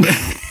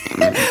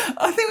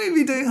I think we'd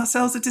be doing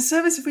ourselves a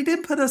disservice if we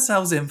didn't put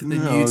ourselves in for the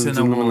Newton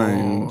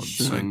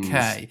Awards.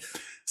 Okay,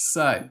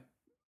 so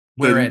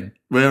we're in.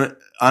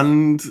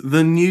 And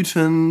the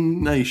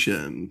Newton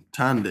Nation,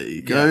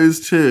 Tandy,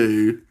 goes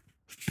to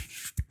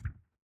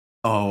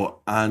Oh,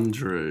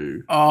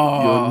 Andrew.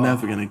 Oh. You're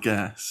never going to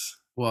guess.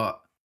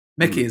 What?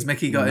 Mickey? Has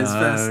Mickey got his No,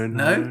 first?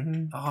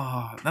 no.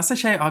 Oh, that's a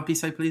shame. I'd be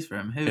so pleased for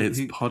him. It's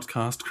who?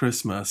 Podcast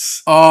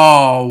Christmas.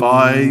 Oh,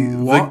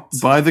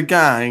 By the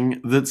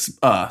gang that's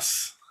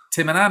us.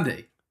 Tim and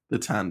Andy. The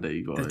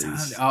Tandy boys.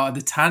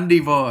 The Tandy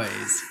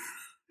boys.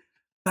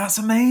 That's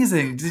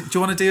amazing. Do you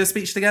want to do a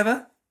speech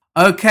together?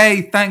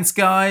 Okay, thanks,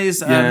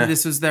 guys. Yeah.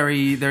 This was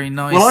very, very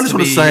nice. Well, I just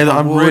want to say that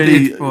I'm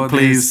really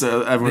pleased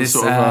that everyone this,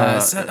 sort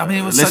of I mean,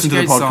 it was such a listened to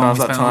the great song. podcast We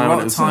that spent time. a lot and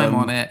it of was, time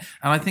on it,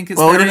 and I think it's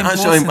well, very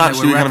actually, important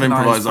that we we're kind of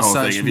improvised recognised the for whole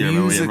such thing. If you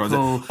remember, we improvised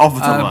musical it off the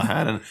top of my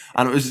head, and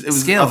it was. I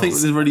skills. think it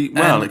was really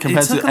well And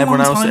compared it took to a everyone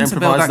long else that time to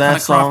build improvised that their kind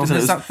of craft, songs, and and it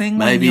there's was that thing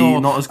when maybe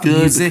you're not as a good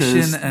musician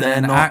because and they're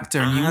an not actor,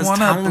 and you as want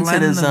to talented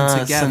blend as them us.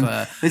 together. And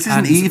this isn't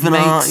and even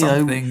make our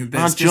something our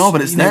that's job,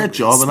 and just, it's their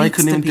job, and they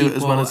couldn't even speaks to do it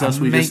as well as people us.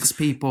 We and just makes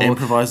people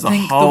improvised the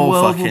think whole the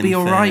world fucking will be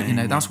all right.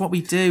 thing. That's what we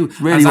do.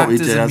 Really, as what we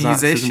actors did and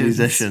as actors and musicians.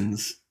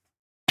 musicians.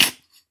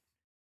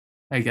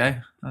 There you go.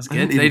 That's I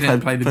didn't good. They even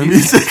didn't play play the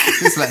music. music.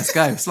 Just let us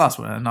go. It's the last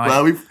one of the night.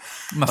 Well, Must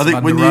I have think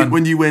had when the you run.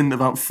 when you win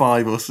about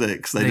 5 or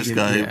 6, they just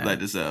go. yeah. They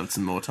deserved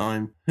some more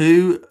time.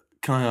 Who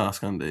can I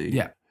ask, Andy?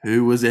 Yeah.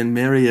 Who was in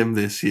Miriam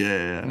this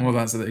year? Well,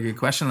 that's a good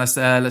question. Let's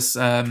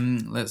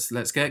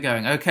get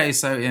going. Okay,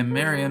 so in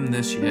Miriam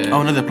this year.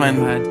 Oh no, they're playing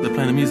you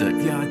the music.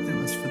 Yeah, I think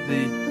that's for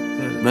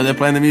the No, they're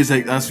playing the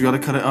music. That's we got to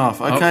cut it off.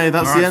 Okay,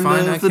 that's all the right, end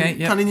fine, of okay, the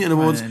yep, Tandy Newton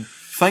Awards. fine.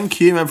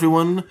 Thank you,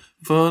 everyone,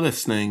 for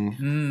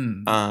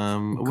listening.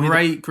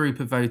 Great group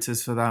of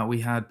voters for that.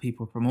 We had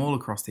people from all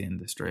across the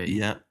industry.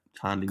 Yeah,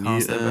 Tandy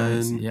Cast their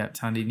votes. Newton. Yeah,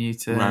 Tandy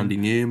Newton, Randy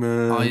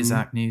Newman.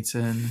 Isaac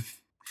Newton.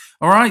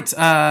 All right,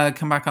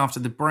 come back after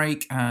the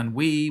break, and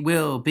we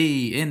will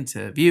be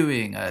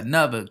interviewing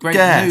another great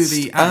Guest.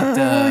 movie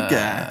actor,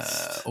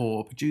 Guest.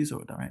 or producer,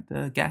 or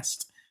director,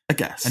 guest. A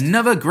guest.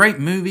 Another great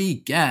movie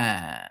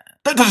guest.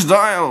 Dr.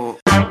 Style.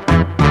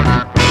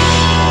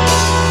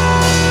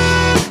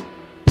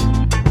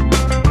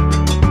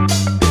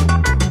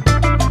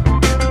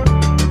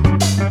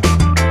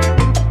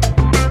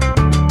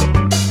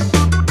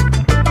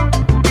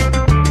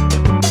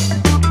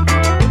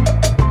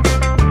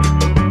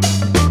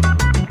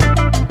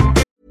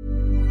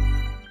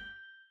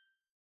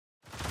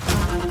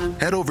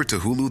 Head over to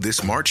Hulu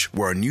this March,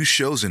 where our new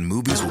shows and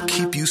movies will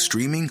keep you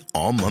streaming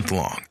all month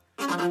long.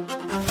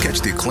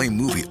 Catch the acclaimed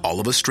movie All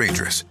of Us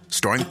Strangers,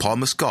 starring Paul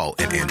Mescal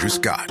and Andrew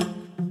Scott.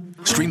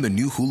 Stream the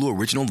new Hulu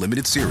original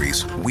limited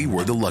series We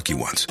Were the Lucky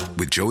Ones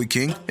with Joey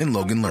King and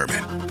Logan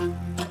Lerman.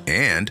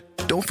 And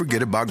don't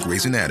forget about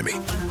Grey's Anatomy.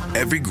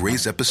 Every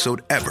Grey's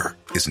episode ever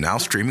is now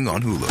streaming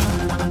on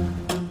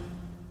Hulu.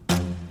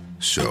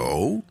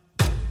 So,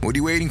 what are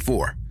you waiting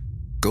for?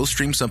 Go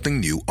stream something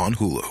new on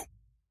Hulu.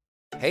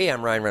 Hey,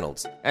 I'm Ryan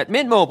Reynolds. At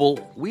Mint Mobile,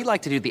 we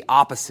like to do the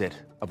opposite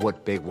of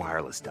what Big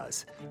Wireless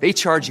does. They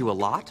charge you a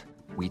lot,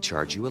 we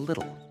charge you a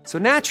little. So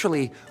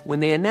naturally, when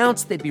they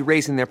announced they'd be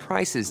raising their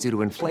prices due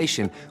to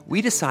inflation,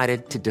 we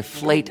decided to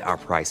deflate our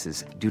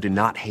prices due to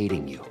not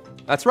hating you.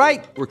 That's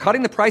right. We're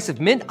cutting the price of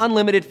Mint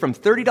Unlimited from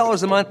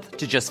 $30 a month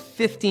to just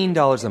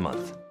 $15 a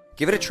month.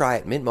 Give it a try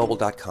at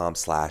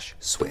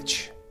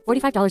mintmobile.com/switch.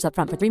 $45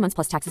 upfront for 3 months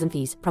plus taxes and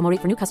fees. Promo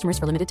rate for new customers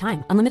for limited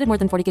time. Unlimited more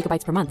than 40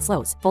 gigabytes per month.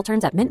 Slows full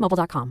terms at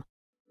mintmobile.com.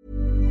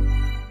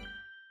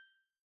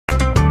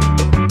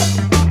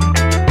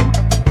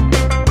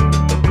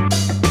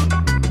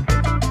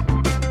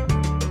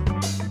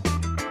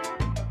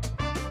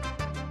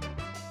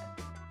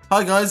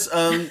 Hi guys,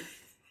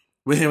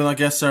 we're here with our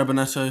guest Sarah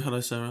Bennetto.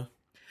 Hello, Sarah.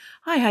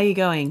 Hi, how you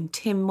going?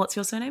 Tim, what's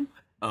your surname?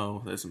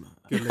 Oh, there's some.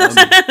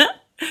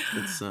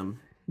 It's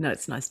No,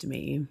 it's nice to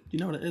meet you. Do you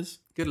know what it is?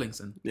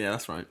 Goodlingson. Yeah,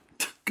 that's right.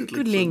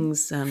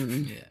 Goodlings.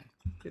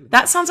 Yeah.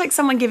 That sounds like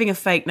someone giving a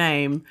fake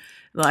name.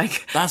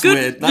 Like That's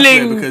weird. That's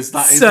weird because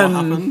that is what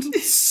happened.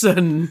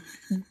 Son,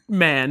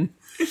 man.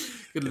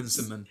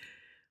 Goodlingson, man.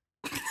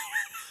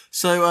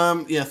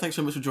 So, thanks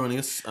so much for joining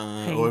us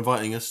or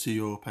inviting us to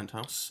your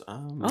penthouse.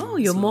 Oh,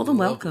 you're more than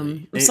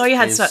welcome. I'm It sorry you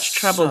had is such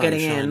trouble so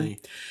getting shiny. in.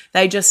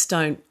 They just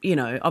don't,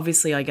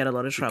 obviously I get a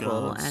lot of trouble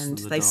guards and and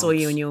the they saw you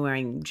dogs. and you were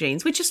wearing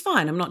jeans, which is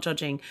fine. I'm not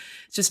judging.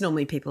 It's just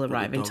normally people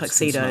arrive in dogs can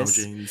smell tuxedos.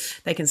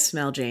 jeans. They can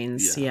smell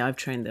jeans. Yeah. Yeah, I've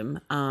trained them.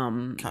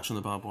 Catch on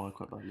the barbed wire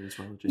quite badly as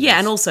well. Yeah,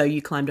 and also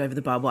you climbed over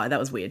the barbed wire. That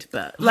was weird,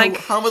 but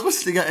How am I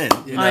supposed to get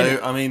in? You know, I know.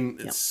 I mean,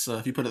 it's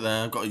if you put it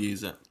there, I've got to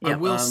use it. I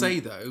will say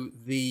though,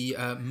 the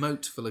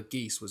moat full of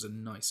geese was a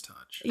nice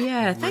touch.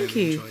 yeah, thank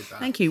Really you. enjoyed that.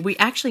 Thank you. We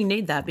actually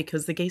need that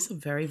because the geese are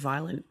very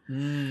violent.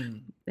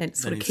 It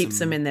sort of need keeps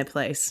some- them in their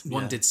place.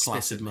 One did spit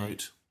placid at me.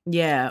 moat.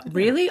 Yeah,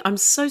 really? I'm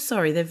so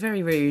sorry. They're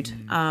very rude.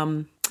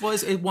 Well,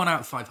 it's 1 out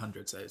of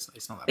 500, so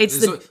it's not that bad.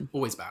 It's It's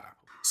always bad apple.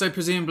 So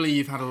presumably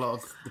you've had a lot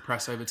of the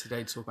press over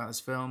today to talk about this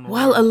film? Or...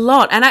 Well, a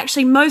lot. And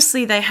actually,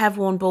 mostly they have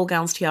worn ball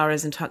gowns,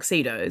 tiaras, and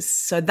tuxedos.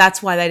 So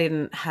that's why they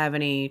didn't have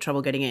any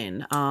trouble getting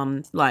in.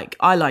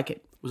 I like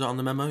it. Was that on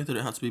the memo that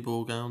it had to be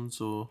ball gowns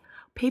or?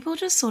 People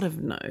just sort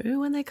of know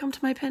when they come to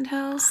my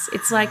penthouse.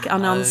 It's like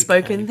an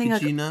unspoken thing.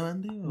 Did you know,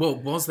 Andy? Or? Well,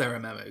 was there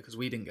a memo? Because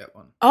we didn't get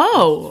one.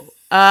 Oh,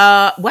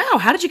 wow.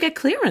 How did you get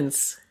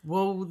clearance?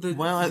 Well, the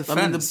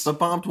the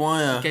barbed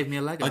wire gave me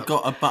a leg I up.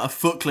 got about a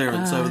foot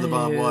clearance over the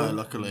barbed wire,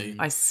 luckily.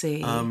 I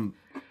see.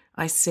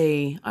 I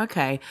see.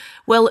 Okay.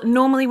 Well,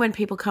 normally when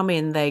people come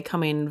in, they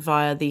come in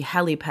via the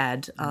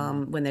helipad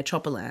when their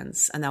chopper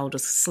lands, and they'll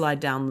just slide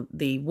down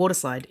the water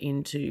slide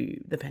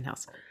into the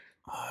penthouse.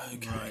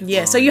 Okay.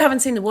 Yeah. So you haven't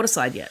seen the water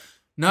slide yet?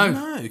 No.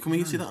 No, can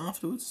we see that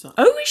afterwards?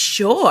 Oh,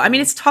 sure. I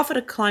mean, it's tougher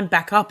to climb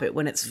back up it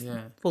when it's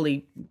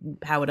fully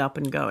powered up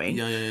and going.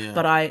 Yeah.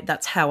 But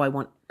that's how I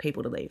want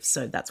people to leave.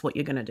 So that's what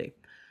you're going to do.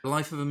 The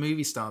life of a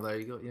movie star, though.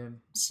 You got your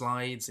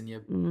slides and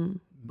your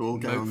Ball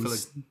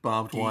gowns,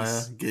 barbed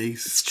wire,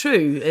 geese.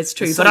 It's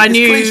true. But I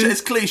knew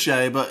it's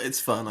cliche, but it's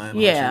fun. I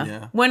imagine.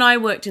 Yeah. When I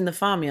worked in the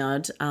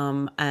farmyard,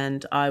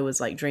 and I was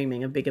like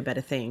dreaming of bigger,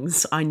 better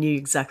things, I knew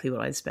exactly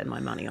what I'd spend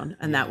my money on,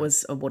 and that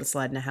was a water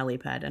slide and a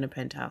helipad and a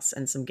penthouse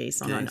and some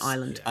geese on an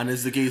island. And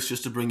is the geese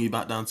just to bring you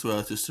back down to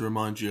earth, just to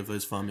remind you of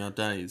those farmyard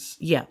days?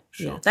 Yeah,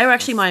 Sure. yeah. They were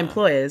actually my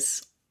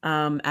employers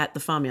at the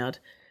farmyard.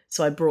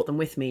 So I brought them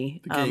with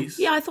me. The geese?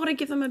 Yeah, I thought I'd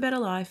give them a better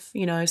life,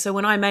 So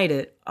when I made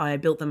it, I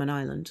built them an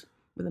island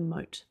with a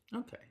moat.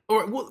 Okay. All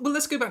right. Well,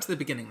 let's go back to the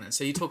beginning then.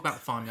 So you talk about the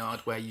farmyard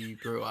where you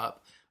grew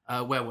up.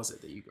 Where was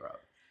it that you grew up?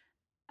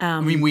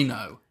 I mean, we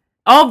know.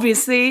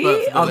 Obviously,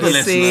 But for the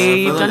listener,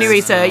 you've done your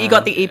listener, research. You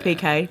got the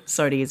EPK.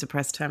 Sorry to use a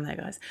press term there,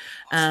 guys.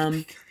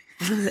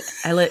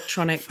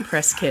 Electronic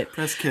press kit.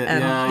 Press kit,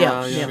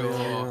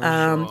 Sure.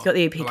 Got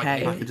the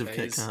EPK. Package of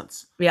Kit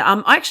Kats.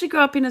 Yeah, I actually grew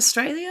up in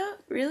Australia,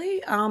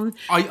 really. I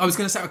was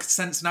going to say I could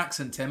sense an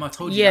accent, Tim. I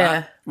told you Yeah.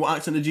 that. What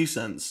accent did you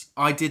sense?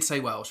 I did say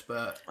Welsh,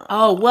 but...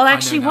 Oh, well, I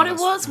actually, know what now it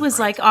that's was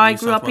incorrect. like I New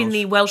grew South up in Wales.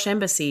 the Welsh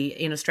Embassy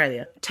in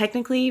Australia.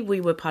 Technically, we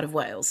were part of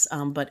Wales,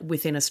 but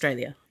within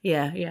Australia.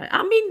 Yeah.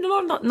 I mean,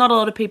 not a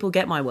lot of people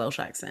get my Welsh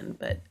accent,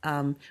 but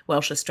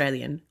Welsh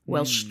Australian.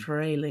 Welsh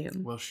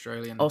Australian. Welsh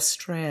Australian.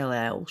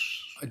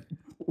 Australish.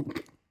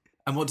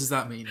 And what does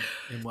that mean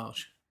in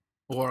Welsh?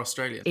 Or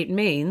Australian? It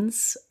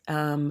means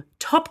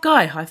top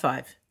guy, high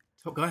five.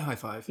 Top guy high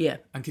five? Yeah.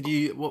 And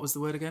what was the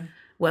word again?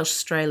 Welsh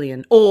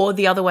Australian. Or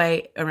the other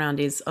way around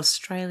is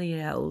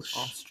Australielsh.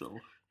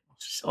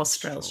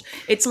 Australish.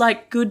 It's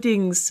like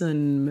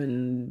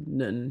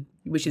Goodingson,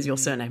 which is your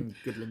surname.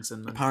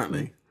 Goodlingson.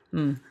 Apparently.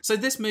 So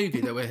this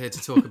movie that we're here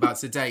to talk about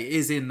today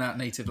is in that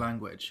native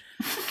language.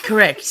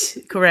 Correct.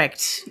 And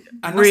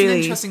that's an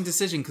interesting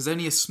decision because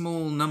only a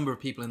small number of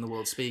people in the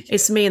world speak it.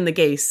 It's me and the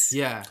geese.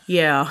 Yeah.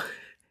 Yeah.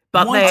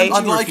 But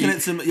I'd liken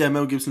it to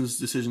Mel Gibson's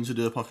decision to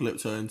do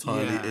Apocalypto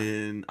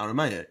entirely in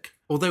Aramaic.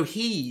 Although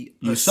he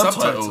Used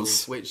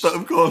subtitles, which... But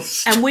of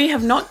course. And we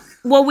have not...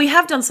 Well, we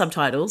have done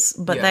subtitles,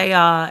 but they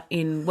are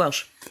in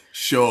Welsh.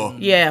 Sure.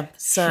 Yeah.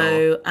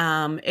 So,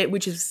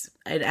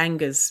 it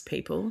angers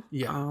people.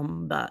 Yeah.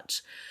 But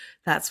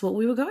that's what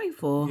we were going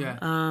for. Yeah.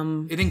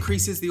 It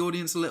increases the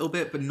audience a little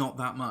bit, but not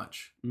that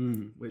much.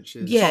 Which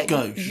is...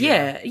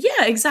 Yeah,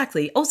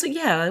 exactly. Also, we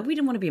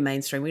didn't want to be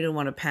mainstream. We didn't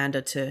want to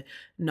pander to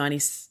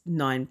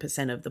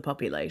 99% of the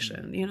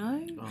population,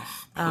 Please.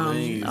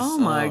 Oh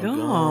my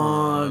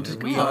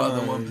God. We are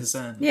the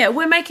 1%. Yeah,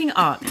 we're making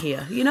art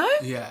here,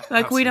 Yeah,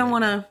 Like, we don't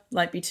want to,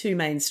 be too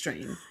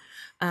mainstream.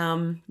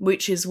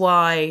 Which is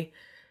why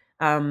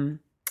part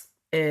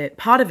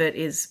of it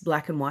is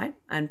black and white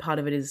and part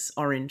of it is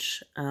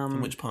orange.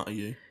 And which part are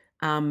you?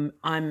 I'm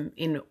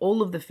in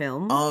all of the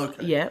films. Oh,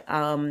 okay. Yeah.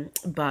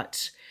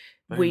 But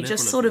Very we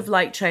just liberal sort of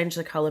of changed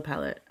the color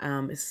palette.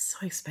 It's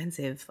so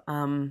expensive.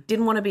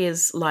 Didn't want to be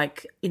as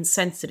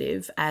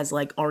insensitive as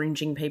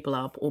oranging people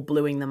up or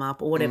bluing them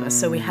up or whatever.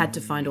 So we had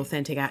to find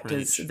authentic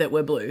actors that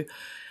were blue.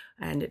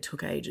 And it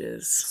took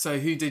ages. So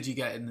who did you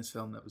get in this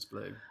film that was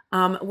blue?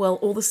 Well,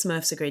 all the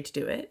Smurfs agreed to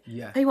do it.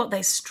 Yeah. Tell you what,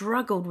 they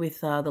struggled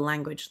with the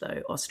language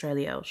though,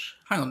 Australielsh.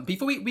 Hang on,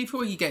 before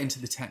you get into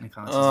the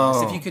technicalities of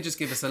this, if you could just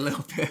give us a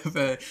little bit of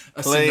a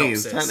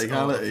Please, synopsis.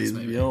 technicalities, of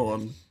this movie.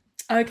 yawn.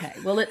 Okay,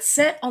 well, it's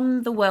set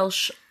on the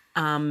Welsh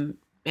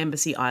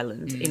Embassy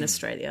Island in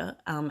Australia,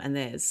 and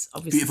there's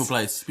obviously Beautiful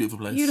place.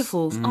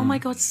 Beautiful. Oh my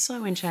God,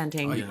 so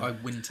enchanting. I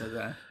winter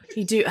there.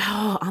 You do.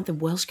 Oh, aren't the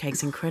Welsh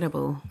cakes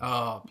incredible?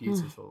 Oh,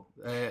 beautiful.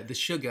 The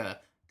sugar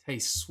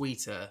tastes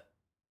sweeter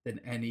than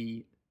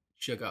any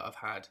sugar I've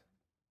had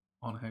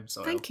on home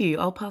soil. Thank you.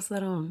 I'll pass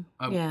that on.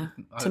 I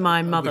to my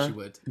I mother. wish you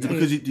would. Is it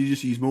because you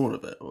just use more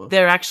of it? Or?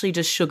 They're actually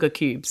just sugar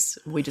cubes.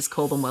 We just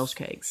call them Welsh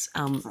cakes.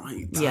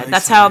 Right. Yeah,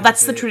 I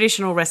that's see. the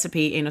traditional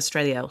recipe in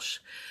Australielsh.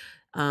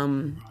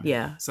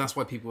 Yeah. So that's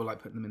why people like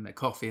putting them in their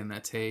coffee and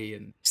their tea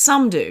and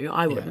Some do.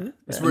 I wouldn't.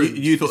 It's but- rude.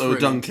 You thought It's they were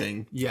rude.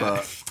 dunking. Yeah.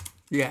 But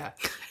Yeah.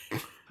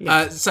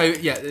 It's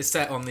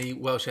set on the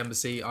Welsh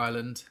Embassy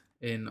Island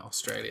in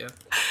Australia.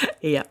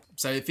 Yeah.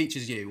 So it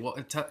features you.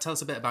 Tell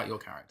us a bit about your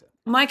character.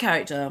 My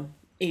character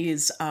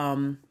is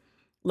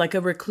like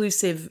a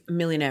reclusive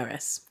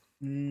millionairess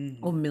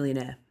or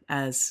millionaire,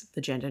 as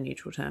the gender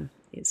neutral term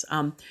is.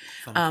 Yeah,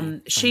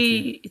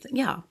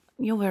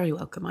 you're very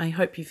welcome. I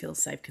hope you feel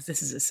safe because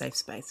this is a safe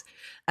space.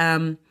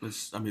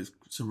 it's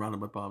surrounded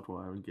by barbed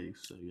wire and geese,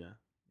 so yeah.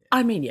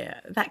 I mean,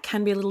 yeah, that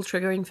can be a little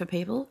triggering for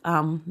people,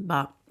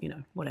 but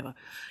whatever.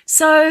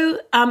 So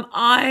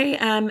I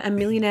am a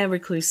millionaire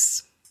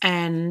recluse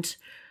and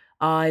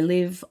I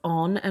live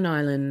on an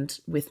island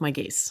with my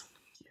geese.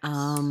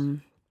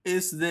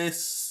 Is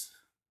this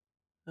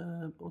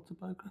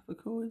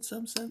autobiographical in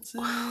some senses?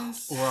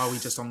 Or are we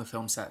just on the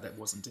film set that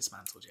wasn't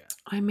dismantled yet?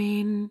 I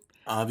mean,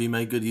 Have you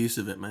made good use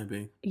of it,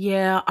 maybe?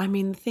 yeah, I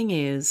mean, the thing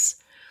is,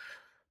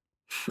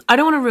 I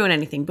don't want to ruin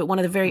anything, but one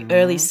of the very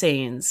early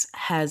scenes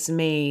has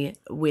me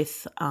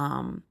with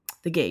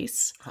the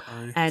geese,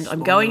 and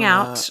I'm going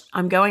out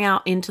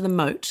into the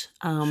moat.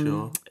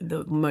 Sure.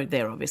 The moat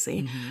there,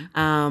 obviously.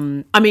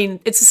 I mean,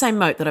 it's the same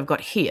moat that I've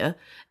got here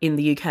in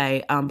the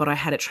UK, but I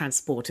had it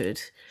transported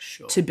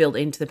to build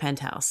into the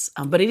penthouse.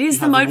 But it is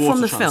the had the moat from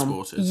water the film.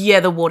 transported? Yeah,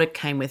 the water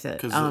came with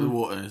it. Because the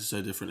water is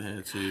so different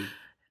here to...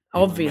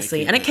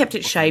 Obviously, and it kept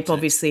its shape, authentic.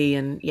 obviously,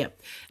 and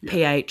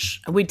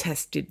pH. We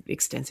tested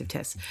extensive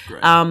tests. Great.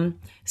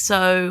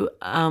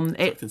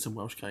 It in some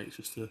Welsh cakes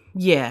just to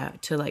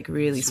to like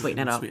really sweeten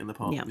it up. sweeten the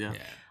pot.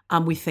 Yeah.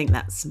 We think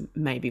that's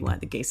maybe why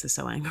the geese are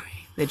so angry.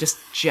 They're just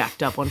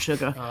jacked up on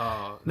sugar.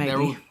 Maybe.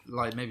 They're all,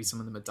 like, maybe some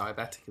of them are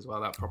diabetic as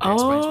well. That probably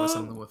explains why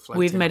some of them were floating.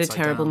 We've made a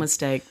upside terrible down.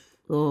 mistake.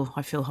 Oh,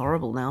 I feel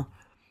horrible now.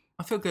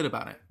 I feel good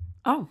about it.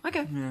 Oh,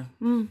 okay. Yeah.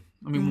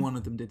 I mean, one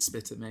of them did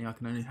spit at me. I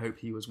can only hope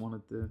he was one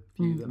of the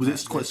few that Was it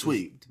met quite his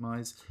sweet?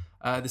 Demise.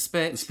 The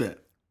spit. The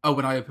spit. Oh,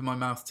 when I opened my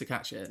mouth to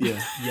catch it.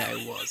 Yeah. Yeah,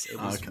 it was. It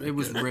was. Okay, it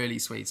was good. really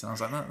sweet, and I was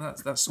like,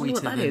 that's wonder sweeter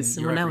what that than is.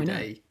 your Well, now we know.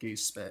 everyday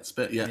goose spit.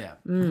 Spit, yeah.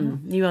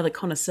 You are the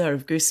connoisseur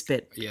of goose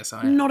spit. Yes,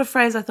 I am. Not a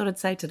phrase I thought I'd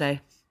say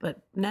today, but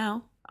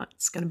now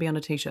it's going to be on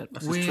a t-shirt.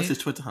 That's his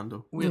Twitter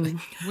handle. We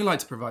like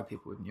to provide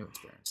people with new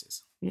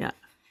experiences. Yeah.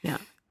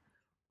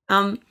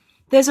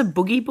 There's a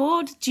boogie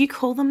board. Do you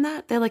call them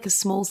that? They're like a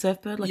small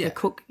surfboard, like a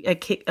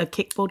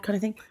kickboard kind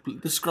of thing.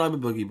 Describe a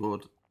boogie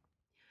board,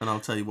 and I'll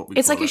tell you what we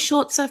It's call like a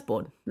short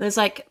surfboard. There's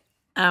like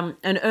an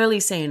early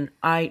scene.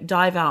 I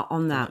dive out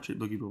on that. electric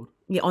boogie board.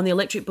 Yeah, on the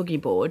electric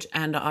boogie board,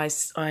 and I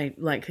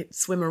like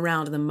swim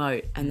around in the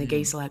moat, and the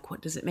geese are like,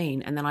 "What does it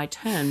mean?" And then I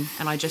turn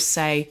and I just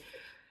say,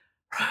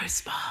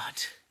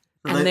 "Rosebud."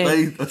 And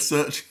They are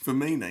searching for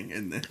meaning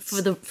in this.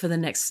 for the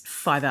next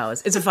 5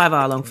 hours. It's a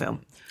 5-hour long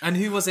film. And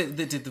who was it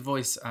that did the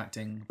voice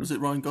acting? Was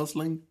it Ryan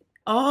Gosling?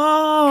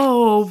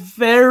 Oh,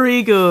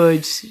 very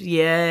good.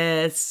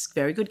 Yes,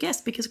 very good guess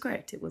because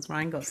correct. It was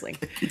Ryan Gosling,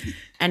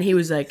 and he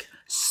was like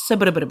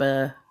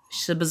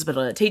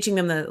teaching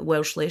them the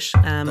Welshlish.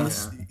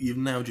 You've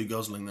nailed your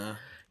Gosling there.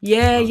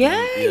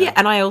 Yeah.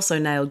 And I also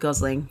nailed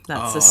Gosling.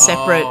 That's a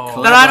separate.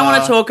 But I don't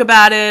want to talk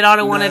about it. I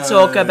don't want to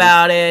talk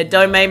about it.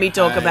 Don't make me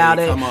talk about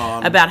it. come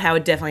on. About how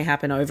it definitely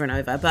happened over and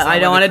over. But I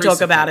don't want to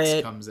talk about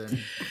it. Comes in.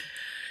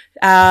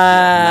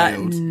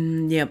 Nailed.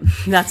 Yep,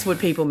 that's what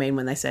people mean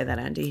when they say that,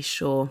 Andy.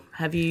 Sure.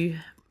 Have you?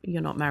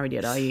 You're not married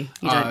yet, are you?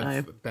 You don't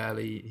know.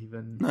 Barely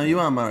even. No, you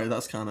are married.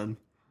 That's canon.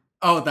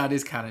 Oh, that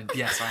is canon.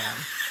 Yes, I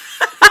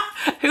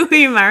am. Who are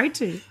you married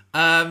to?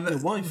 Your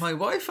wife. My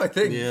wife, I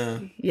think. Yeah.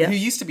 Yeah. Who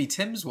used to be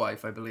Tim's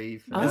wife, I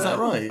believe. Is that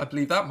right? I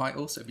believe that might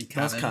also be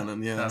canon. That's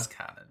canon, yeah. That's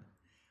canon.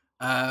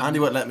 Andy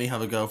won't let me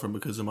have a girlfriend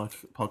because of my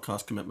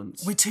podcast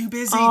commitments. We're too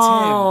busy,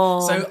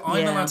 Oh, Tim. So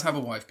I'm yeah. allowed to have a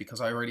wife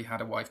because I already had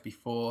a wife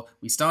before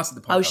we started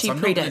the podcast. Oh, she I'm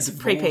not gonna predates-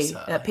 divorce pre-P,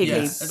 her. PP,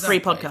 Yes,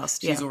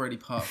 pre-podcast, She's yeah. already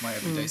part of my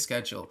everyday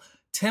schedule.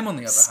 Tim, on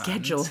the other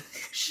Schedule. hand...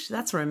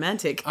 That's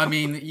romantic. I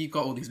mean, you've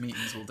got all these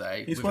meetings all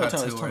day. He's We've worked had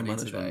out his two time already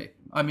management today.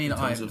 I mean, in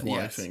terms I'm... of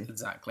Yes, wifing.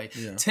 exactly.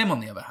 Yeah. Tim, on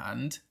the other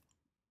hand,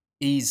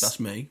 he's... That's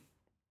me.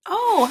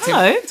 Oh,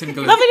 hello. Tim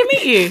Goodland. Lovely to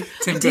meet you.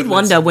 Tim I did Goodlandson.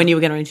 wonder when you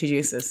were going to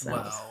introduce us.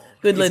 Well,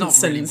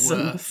 Goodlandson. it's not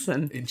really worth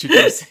Son.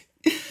 introducing.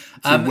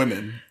 To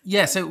women.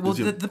 Yeah, so well, Was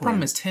your the problem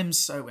point. is Tim's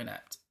so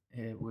inept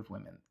with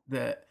women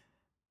that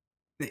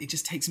it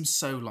just takes him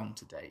so long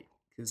to date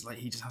because like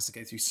he just has to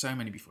go through so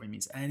many before he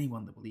meets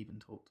anyone that will even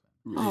talk to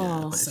him.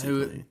 Oh. So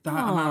basically. that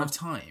amount of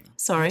time,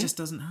 Sorry. he just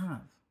doesn't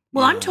have.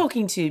 Well, I'm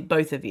talking to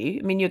both of you.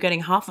 I mean, you're getting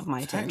half of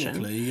my attention.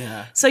 Technically,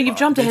 yeah. So you've But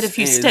jumped ahead a this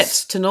few is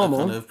steps to normal.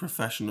 A kind of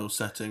professional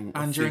setting.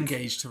 I And you're think.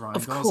 engaged to Ryan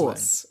Of Gosling.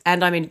 course.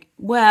 And I mean,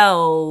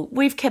 well,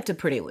 we've kept it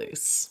pretty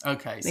loose.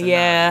 Okay. So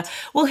Yeah. now-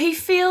 Well, he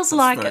feels very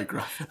like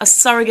graphic. a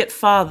surrogate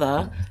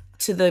father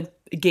to the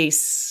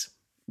geese,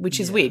 which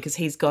is weird because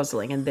he's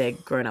Gosling and they're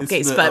grown-up It's a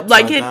geese. bit But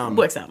like upside it down,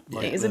 works out.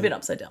 like It's a the- bit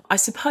upside down. I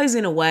suppose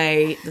in a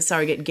way, the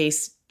surrogate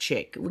geese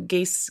chick,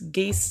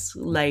 geese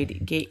lady,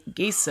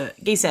 geese.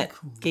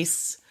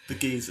 The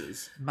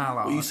geezers.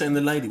 Mallard. What are you saying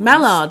the lady was?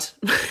 Mallard.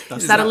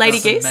 Is that a lady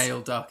That's geese? a male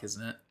duck,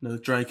 isn't it? No,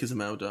 Drake is a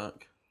male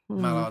duck.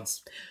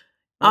 Mallard's.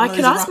 I no, could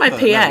he's a ask my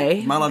rapper. PA.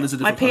 No, Mallard is a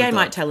My different kind PA of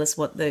might duck. tell us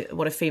what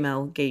a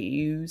female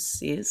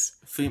goose is.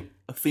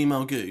 A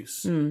female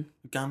goose. Hmm.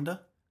 A gander?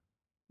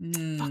 I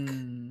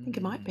think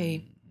it might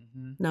be.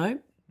 No.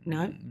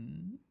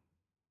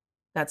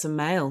 That's a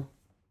male.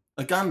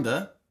 A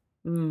gander?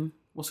 Mm.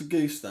 What's a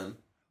goose then?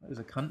 There's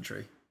a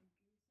country.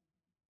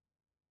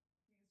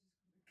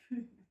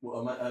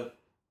 What, a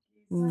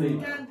Mm.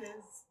 female?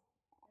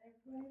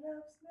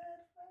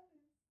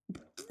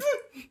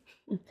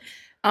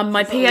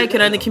 My PA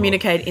can only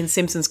communicate in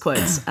Simpsons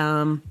quotes.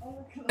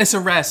 It's a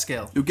rare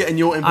skill. You're getting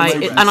your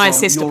information and I from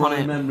insist your upon own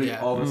it. memory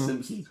Yeah. of a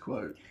Simpsons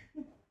quote.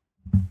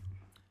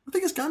 I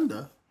think it's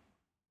gander.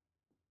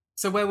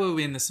 So where were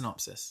we in the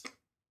synopsis?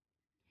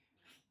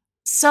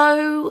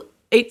 So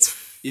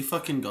it's You're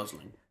fucking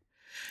Gosling.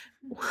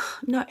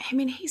 no. I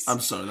mean, he's I'm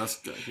sorry, that's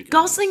good.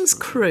 Gosling's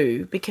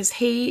crew because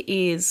he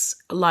is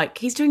like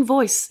he's doing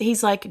voice.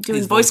 He's like doing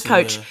He's voice voicing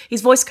coach. the-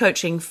 He's voice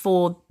coaching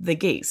for the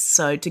geese.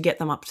 So to get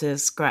them up to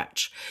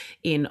scratch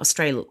in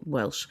Australia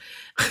Welsh,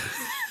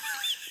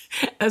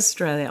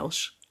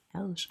 Australielsh.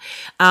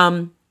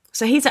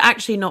 So he's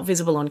actually not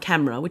visible on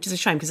camera, which is a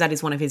shame because that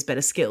is one of his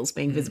better skills,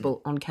 being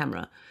visible on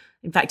camera.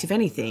 In fact, if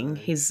anything,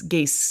 his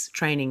geese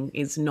training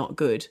is not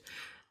good.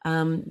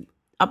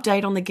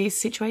 Update on the geese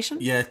situation?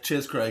 Yeah,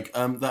 cheers, Craig.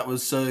 That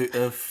was so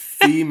a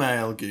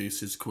female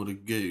goose is called a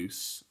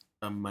goose,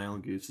 a male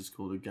goose is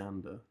called a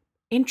gander,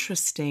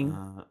 Interesting.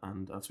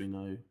 and as we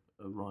know,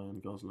 a Ryan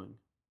Gosling.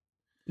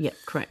 Yeah,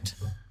 correct.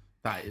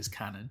 That is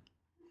canon.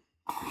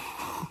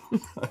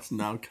 That's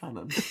now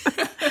canon.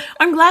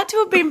 I'm glad to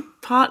have been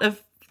part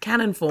of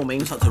canon forming.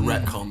 Just had to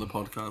retcon the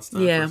podcast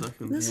there Yeah, for a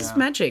second. this is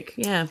magic.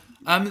 Yeah.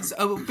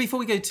 Before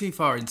we go too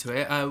far into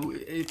it,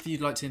 if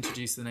you'd like to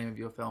introduce the name of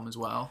your film as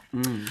well.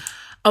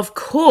 Of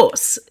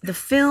course, the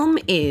film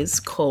is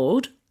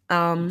called.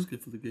 It's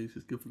good for the goose,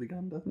 it's good for the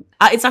gander.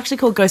 It's actually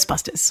called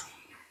Ghostbusters.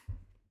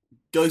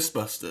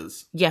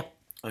 Ghostbusters. Yeah,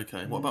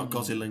 Okay, what about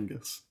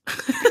Gosilingus?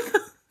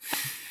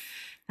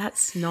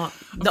 that's not.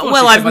 Unfortunately,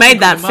 Well, I've I made think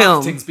that all the film.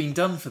 marketing's been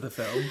done for the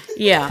film.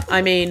 Yeah,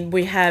 I mean,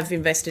 we have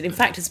invested. In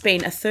fact, it's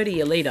been a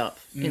 30-year lead up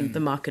in the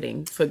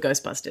marketing for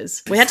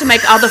Ghostbusters. We had to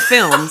make other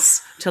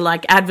films to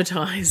like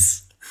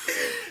advertise.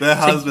 There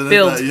has been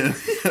build. yeah,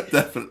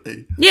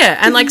 definitely. Yeah,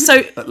 and like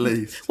so. At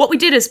least. What we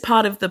did as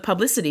part of the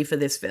publicity for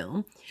this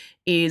film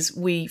is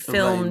we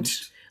filmed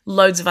Arranged.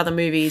 loads of other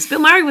movies. Bill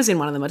Murray was in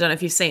one of them. I don't know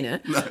if you've seen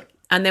it. No.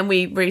 And then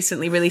we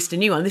recently released a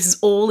new one. This is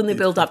all in the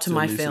build up to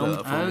my film.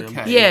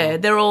 Okay. Yeah,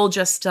 they're all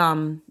just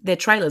they're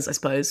trailers, I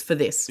suppose, for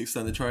this.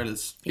 Extended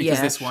trailers. Because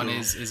Yeah. this one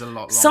is a lot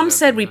longer. Some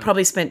said than we the-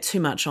 probably spent too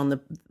much on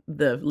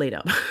the lead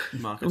up,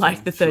 Marketing,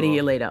 like the 30-year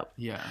sure. lead up.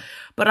 Yeah.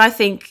 But I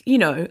think,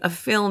 a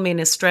film in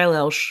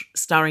Australia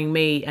starring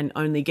me and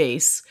only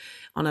geese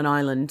on an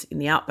island in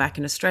the outback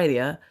in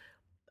Australia,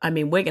 I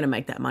mean, we're going to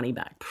make that money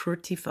back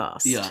pretty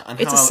fast. Yeah, and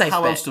it's a safe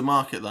how bet. else to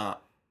market that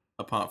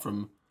apart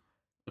from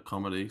a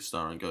comedy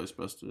starring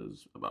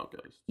Ghostbusters about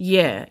ghosts?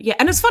 Yeah,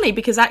 and it's funny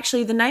because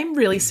actually the name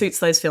really suits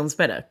those films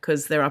better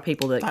because there are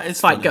people that That is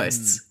fight funny.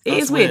 ghosts. It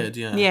That's is weird.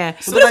 yeah.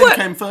 So But the it name worked.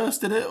 came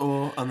first, did it?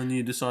 And then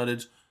you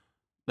decided,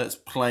 let's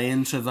play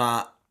into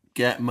that,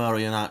 get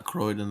Murray and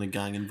Aykroyd and the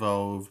gang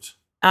involved.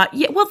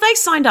 Well, they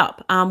signed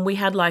up. We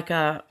had like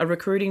a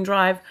recruiting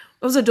drive.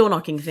 It was a door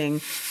knocking thing.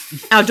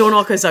 Our door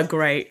knockers are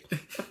great.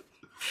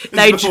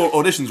 This is before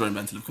auditions were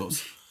invented, of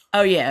course.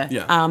 Oh yeah.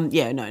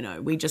 Yeah.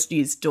 No. We just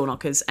used door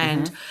knockers,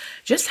 and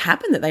just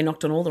happened that they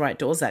knocked on all the right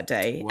doors that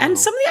day. And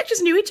some of the actors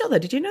knew each other.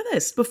 Did you know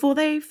this before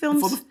they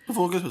filmed?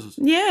 Before Ghostbusters.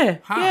 Yeah.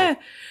 I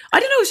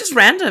don't know. It was just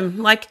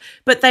random.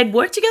 But they'd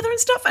worked together and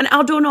stuff. And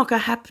our door knocker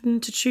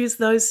happened to choose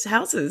those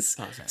houses.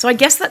 So I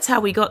guess that's how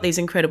we got these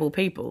incredible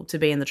people to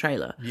be in the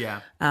trailer. Yeah.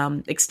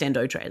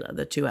 Extendo trailer,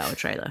 the 2-hour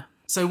trailer.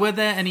 So were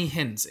there any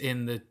hints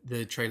in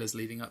the trailers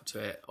leading up to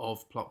it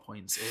of plot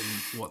points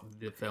in what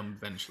the film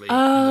eventually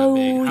ended up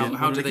being?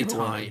 How do they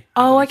tie?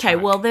 Oh, okay.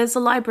 Well, there's a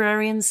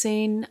librarian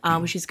scene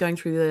where she's going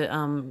through the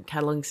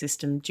cataloging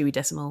system, Dewey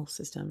Decimal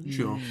System.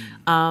 Sure.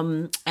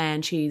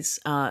 And she's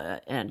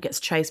and gets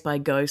chased by a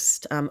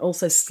ghost.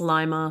 Also,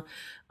 Slimer.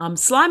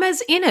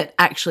 Slimer's in it,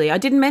 actually. I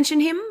didn't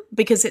mention him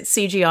because it's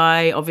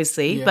CGI,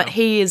 obviously, but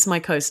he is my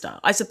co-star.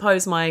 I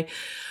suppose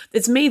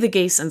it's me, the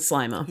geese, and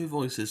Slimer. Who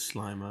voices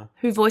Slimer?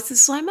 Who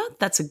voices Slimer?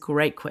 That's a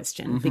great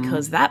question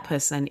because that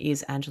person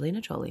is Angelina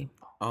Jolie.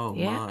 Oh,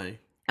 Yeah. my.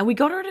 And we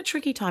got her at a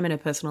tricky time in her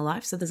personal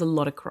life, so there's a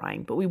lot of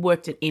crying, but we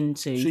worked it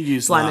into She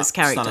used Slimer's that.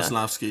 character.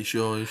 Stanislavski,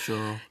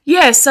 sure.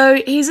 Yeah,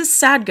 so he's a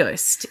sad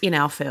ghost in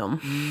our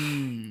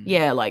film.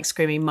 Yeah, like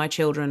screaming, my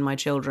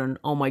children,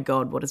 oh my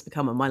God, what has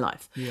become of my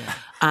life? Yeah.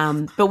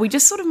 But we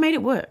just sort of made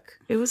it work.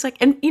 It was like,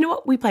 and you know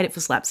what? We played it for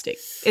slapstick.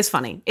 It's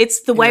funny. It's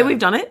the way we've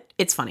done it.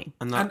 It's funny.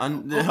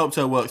 And it helped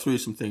her work through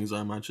some things,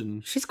 I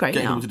imagine. She's great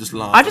Getting now. people to just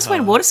laugh I just at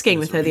went her water skiing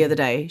with her the misery. other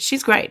day.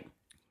 She's great.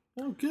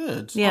 Oh,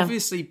 good. Yeah.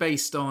 Obviously,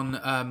 based on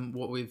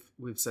what we've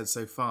said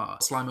so far,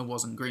 Slimer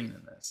wasn't green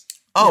in this.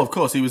 Oh, of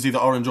course. He was either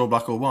orange or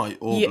black or white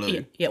or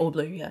blue. Yeah, or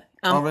blue, yeah.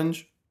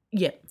 Orange?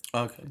 Yeah.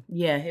 Okay.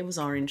 Yeah, it was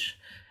orange.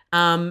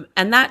 And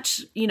that,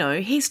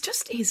 he's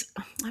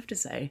I have to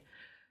say,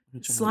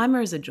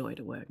 Slimer is a joy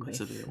to work with.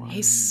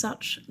 He's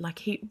such,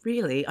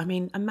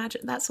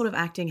 imagine that sort of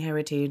acting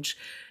heritage.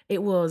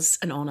 It was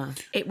an honour.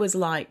 It was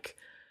like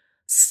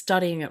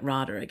studying at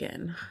RADA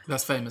again.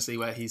 That's famously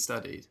where he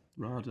studied.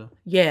 RADA.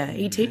 Yeah,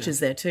 he teaches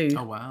there too.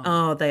 Oh, wow.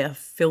 Oh, they are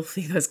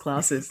filthy, those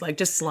classes. Like,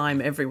 just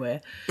slime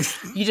everywhere.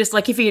 You just,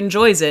 if he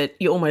enjoys it,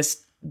 you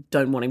almost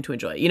don't want him to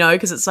enjoy it,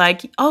 because it's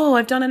like, oh,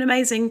 I've done an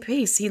amazing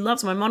piece. He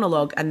loves my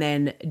monologue. And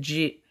then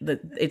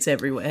it's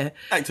everywhere.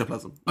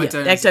 Ectoplasm. Yeah,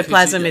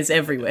 ectoplasm is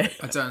everywhere.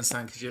 I don't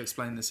understand. Could you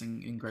explain this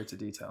in greater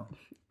detail?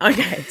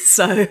 Okay,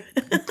 so...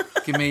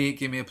 Give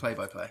me a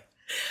play-by-play.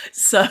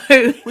 So...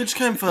 Which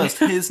came first,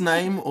 his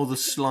name or the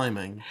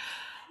sliming?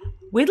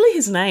 Weirdly,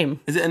 his name.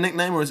 Is it a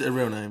nickname or is it a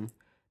real name?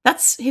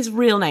 That's his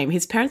real name.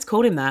 His parents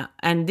called him that.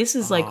 And this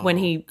is like when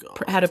he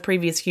had a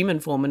previous human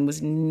form and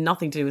was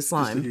nothing to do with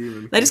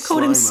slime. They just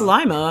called him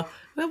Slimer.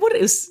 Well,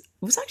 it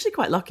was actually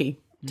quite lucky,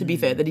 to be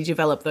fair, that he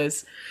developed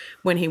those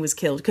when he was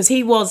killed. Because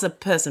he was a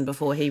person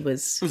before he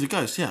was... He was a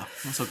ghost, yeah.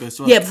 That's how ghosts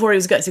work. Yeah, before he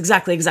was a ghost.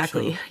 Exactly.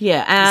 Sure.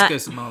 Yeah. He's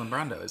Ghost of Marlon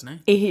Brando,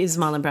 isn't he? He is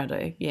Marlon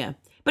Brando, yeah.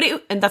 But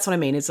and that's what I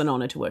mean. It's an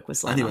honour to work with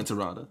Slimer. And he went to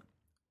RADA.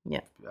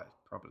 Yeah. Yeah,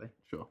 probably.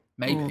 Sure.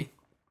 Maybe.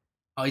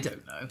 I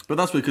don't know. But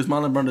that's because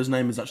Marlon Brando's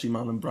name is actually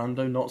Marlon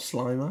Brando, not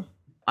Slimer.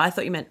 I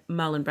thought you meant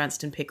Marlon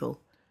Branston Pickle.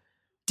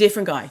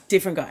 Different guy.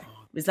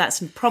 Is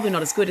that probably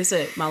not as good as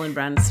it? Marlon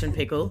Branston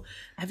Pickle.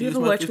 Have you ever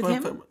worked with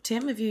him?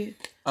 Tim, have you?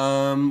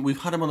 We've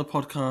had him on the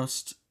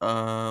podcast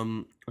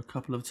a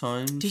couple of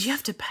times. Did you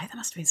have to pay? That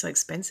must have been so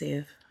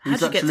expensive. How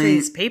did you get through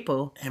these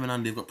people? Him and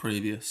Andy have got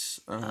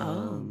previous. Do you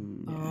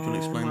want to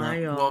explain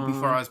that? God. Well,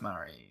 before I was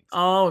married.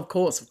 Oh, of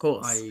course.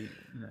 I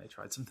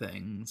tried some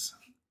things.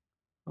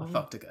 I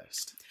fucked a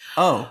ghost.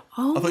 Oh, I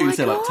thought you were going to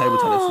say like table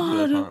tennis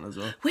with your partner as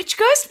well. Which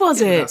ghost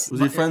was it? Was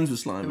he friends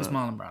with Slimer? It was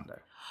Marlon Brando.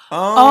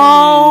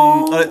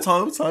 Oh, and it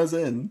ties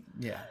in.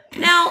 Yeah.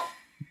 Now,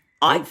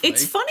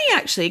 it's funny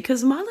actually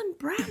because Marlon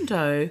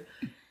Brando,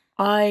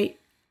 I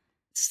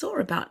saw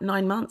about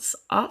 9 months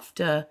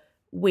after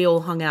we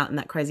all hung out in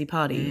that crazy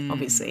party.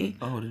 Obviously.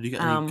 Oh, did you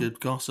get any good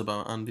gossip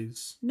about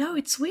Andy's? No,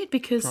 it's weird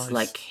because Christ.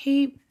 like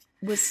he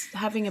was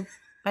having a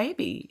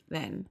baby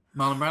then.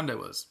 Marlon Brando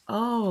was.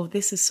 Oh,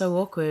 this is so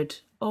awkward.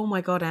 Oh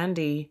my God,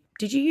 Andy.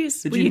 Did you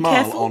use... Did were you you mull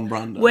careful? on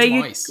Brando?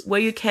 Were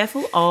you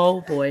careful?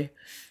 Oh boy.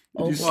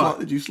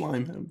 Did you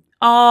slime him?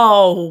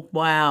 Oh,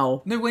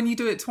 wow. No, when you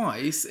do it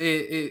twice,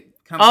 it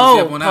cancels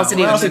the other one out. positive.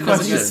 Well, that's the Because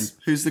question. he's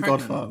Who's the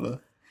pregnant. godfather?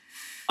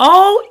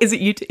 Oh, is it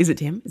you? Is it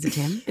him? Is it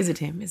him? Is it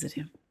him? Is it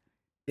him?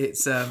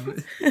 It's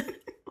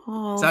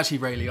it's actually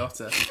Ray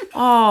Liotta.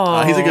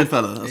 Oh. He's a good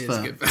fella. That's He is fair.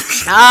 a good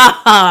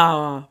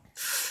Ah.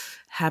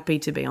 Happy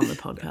to be on the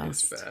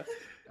podcast. fair.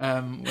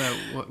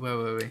 Where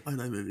were we? I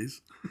know movies.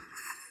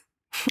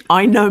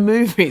 I know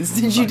movies.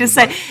 Did you just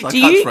say? like Do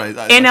you catchphrase,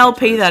 that is my NLP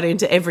catchphrase. that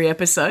into every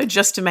episode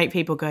just to make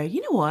people go?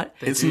 You know what?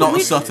 It's not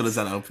as subtle as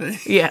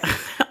NLP. Yeah,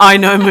 I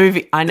know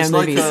movie. I know It's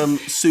movies. like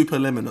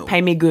superliminal.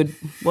 Pay me good.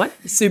 What?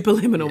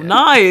 Superliminal.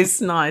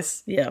 Yeah.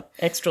 Nice. Yeah,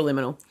 extra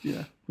liminal.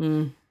 Yeah.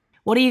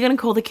 What are you going to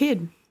call the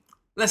kid?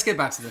 Let's get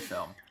back to the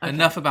film.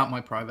 Enough about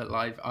my private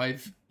life. I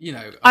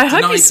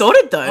hope you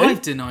sorted though.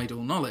 I've denied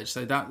all knowledge,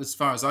 so that, as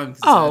far as I'm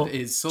concerned,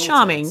 is sorted.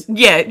 Charming.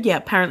 Yeah.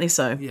 Apparently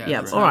so. Yeah,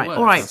 Yeah. that's All how right. it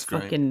All right. That's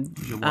great. Fucking.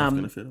 How's your wife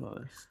going to feel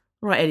about this?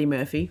 All right, Eddie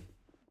Murphy.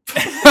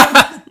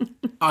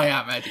 I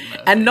am Eddie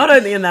Murphy. And not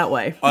only in that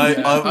way. I've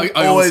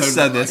I always also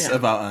said know this that.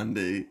 about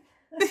Andy.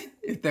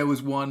 If there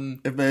was one,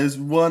 If there's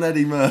one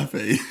Eddie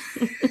Murphy,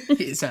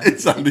 it's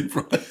it's Andy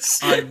Price.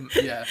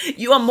 yeah.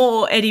 You are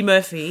more Eddie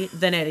Murphy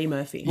than Eddie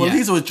Murphy. Well, Yeah.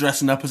 he's always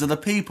dressing up as other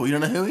people. You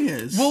don't know who he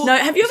is. Well, No,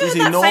 have you ever Is heard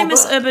he that Norbert?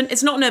 famous urban...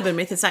 It's not an urban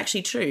myth, it's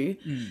actually true.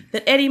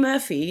 That Eddie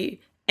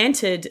Murphy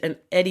entered an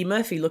Eddie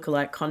Murphy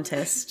lookalike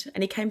contest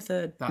and he came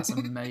third. that's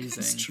amazing.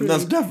 It's true.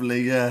 That's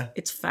definitely, yeah.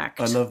 It's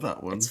fact. I love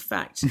that one. It's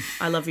fact.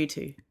 I love you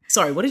too.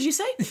 Sorry, what did you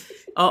say?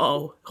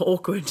 Oh,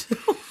 awkward.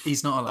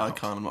 He's not allowed. I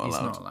can't, I'm not He's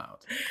allowed. not allowed.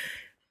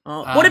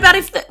 What about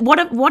if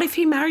what if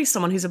he marries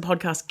someone who's a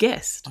podcast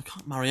guest? I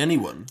can't marry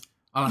anyone.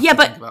 I'll have Yeah, to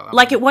think but about that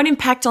like one. it won't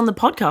impact on the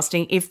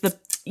podcasting if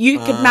you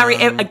could marry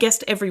a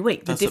guest every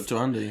week. The That's up to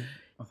Andy.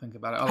 I'll think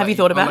about it. I'll Have let you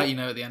thought about I'll it? let you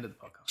know at the end of the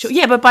podcast. Sure,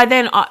 yeah, but by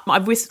then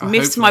I've missed my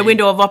hopefully-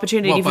 window of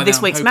opportunity Well, for by this then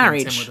I'm week's hoping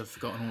marriage. Tim would have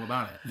forgotten all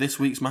about it. This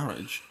week's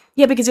marriage.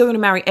 Yeah, because you're going to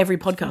marry every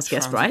podcast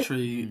guest, right?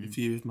 Transitory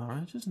view of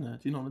marriage, isn't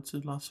it? Do you not want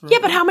it to last forever? Yeah,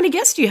 but how many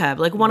guests do you have?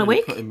 Like one a Really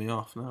week? putting me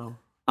off now.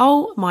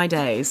 Oh my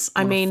days!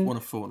 I mean, one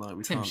a fortnight.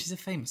 We Tim, can't. she's a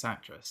famous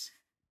actress.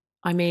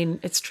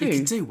 it's You true.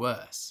 could do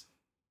worse.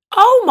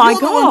 Oh my You're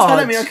the god! one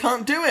telling me I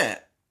can't do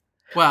it.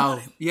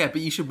 Well, yeah,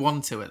 but you should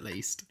want to at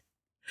least.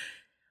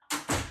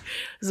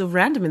 There's a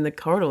random in the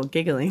corridor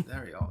giggling.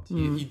 Very odd.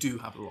 Hmm. You do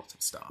have a lot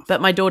of staff.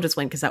 But my daughters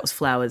went because that was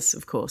Flowers,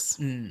 of course.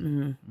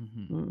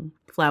 Mm.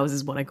 Flowers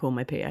is what I call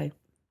my PA.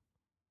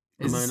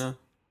 Ramona.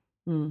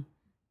 Mm.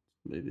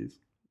 Movies.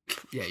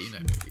 Yeah, you know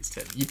movies,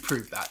 Tim. You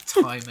proved that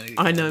time and again.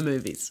 I know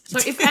movies. So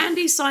if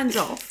Andy signs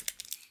off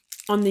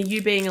on the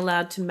you being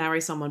allowed to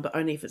marry someone, but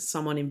only if it's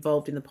someone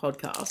involved in the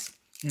podcast,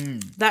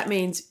 that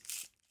means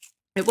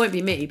it won't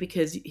be me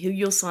because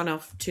you'll sign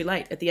off too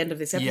late at the end of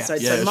this episode. Yeah, So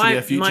it should my be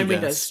a future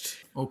windows. guest.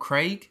 Or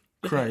Craig.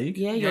 Craig.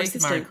 Yeah, Yeah, your you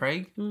can marry assistant.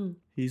 Craig.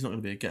 He's not going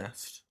to be a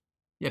guest.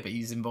 Yeah, but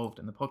he's involved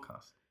in the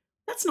podcast.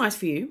 That's nice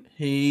for you.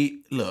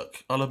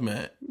 Look, I'll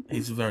admit,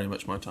 he's very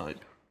much my type.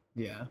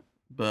 Yeah.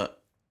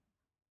 But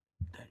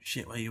don't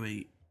shit where you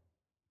eat.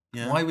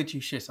 Yeah. Why would you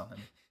shit on him?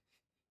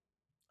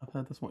 I've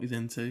heard that's what he's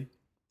into.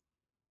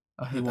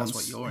 I heard that's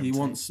what you're He into.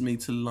 wants me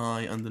to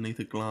lie underneath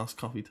a glass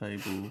coffee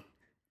table,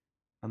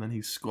 and then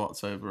he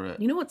squats over it.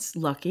 You know what's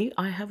lucky?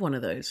 I have one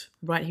of those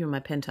right here in my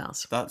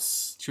penthouse.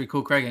 That's Should we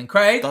call Craig in?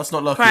 Craig, that's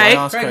not lucky. Craig.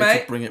 I asked Craig, Craig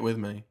mate. to bring it with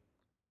me. do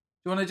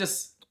you want to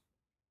just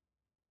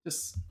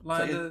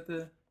lie Take under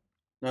the...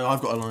 No,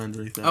 I've got a lie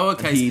underneath it. Oh,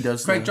 okay. And he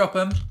does. Craig, the- drop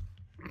him.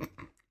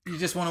 you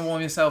just want to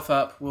warm yourself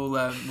up, we'll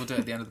do it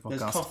at the end of the podcast.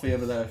 There's coffee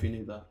over there if you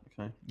need that.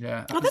 Okay.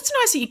 Yeah. Oh, that's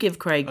nice that you give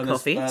Craig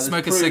coffee.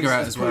 Smoke a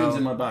cigarette as well.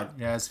 In my bag.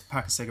 Yeah, there's a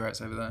pack of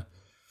cigarettes over there.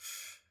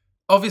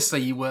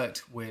 Obviously, you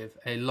worked with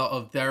a lot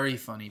of very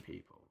funny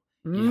people.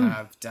 You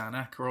have Dan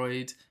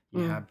Aykroyd.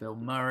 You have Bill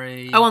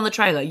Murray. Oh, on the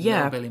trailer,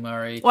 yeah. Billy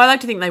Murray. Well, I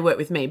like to think they work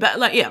with me, but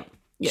like, yeah.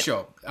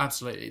 Sure,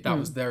 absolutely. That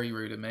was very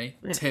rude of me.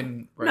 Yeah.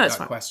 Tim wrote No, it's that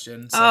fine.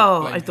 question. So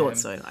I blame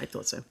thought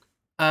him.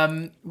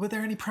 so. Were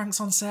there any pranks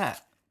on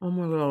set? Oh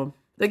my god.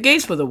 The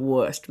geese were the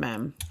worst,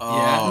 man.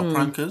 Oh,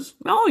 prankers?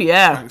 Oh,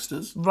 yeah.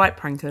 Pranksters? Right,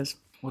 prankers.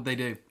 What'd they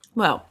do?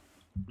 Well,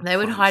 they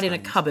would hide in a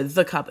cupboard,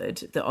 the cupboard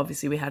that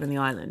obviously we had on the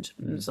island.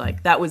 It was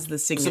like, that was the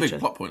It's signature. a big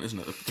plot point, isn't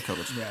it? The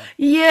cupboard.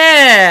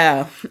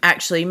 Yeah.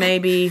 Actually,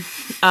 maybe.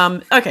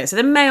 Okay, so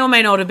there may or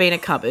may not have been a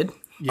cupboard.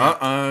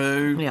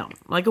 Uh-oh. Yeah,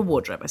 like a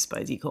wardrobe, I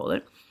suppose you call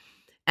it.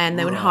 And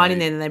they would hide in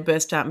there and they'd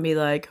burst out and be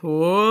like,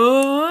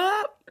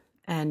 what?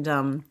 And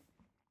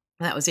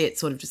that was it,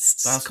 sort of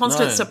just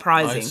constant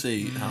surprising. I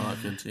see how I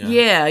could,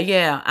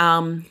 Yeah.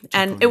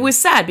 And it was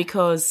sad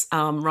because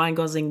Ryan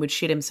Gosling would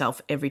shit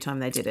himself every time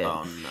they did it.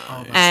 Oh,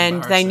 no.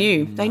 And they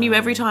knew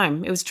every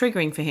time. It was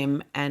triggering for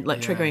him and like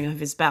triggering of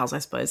his bowels, I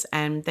suppose.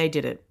 And they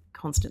did it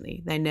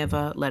constantly. They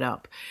never let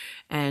up.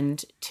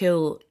 And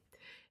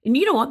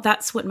you know what?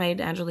 That's what made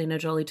Angelina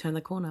Jolie turn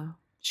the corner.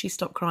 She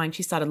stopped crying.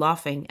 She started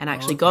laughing, and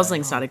actually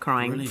Gosling started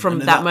crying Brilliant. from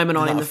And that moment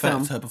on in the affect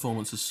film. her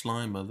performance as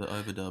Slimer that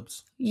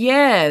overdubs?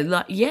 Yeah,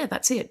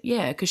 that's it.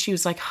 Yeah, because she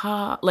was like,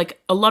 like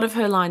a lot of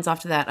her lines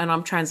after that, and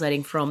I'm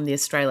translating from the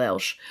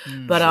Australielsh,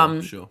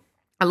 but Sure.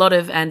 a lot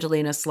of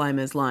Angelina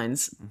Slimer's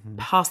lines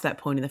past that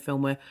point in the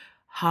film were,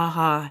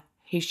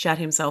 he shat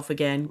himself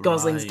again.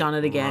 Gosling's done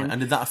it again. Right.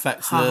 And did that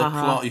affect the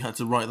plot? You had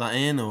to write that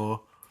in,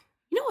 or?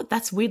 You know what?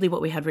 That's weirdly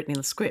what we had written in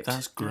the script.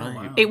 That's great.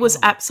 It was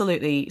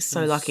absolutely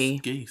so lucky.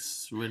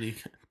 Geese really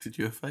did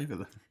you a favour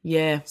then.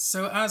 Yeah.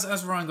 So as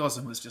Ryan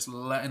Gosling was just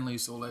letting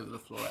loose all over the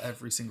floor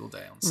every single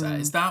day on set,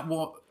 is that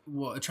what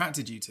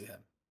attracted you to him?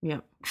 Yeah.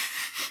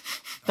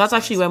 That's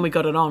actually when we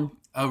got it on.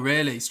 Oh,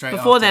 really? Straight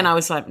Before after? then, I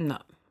was like, no.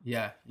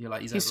 Yeah, you're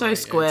like, he's so overrated.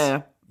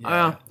 square.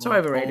 Yeah, so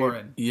overrated.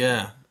 boring.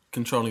 Yeah,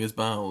 controlling his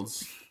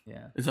bowels.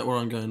 Yeah. Is that where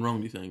I'm going wrong,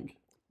 do you think?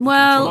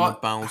 Well,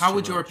 What, bowels how too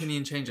would your much.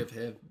 opinion change of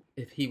him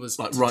if he was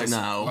Like to right just,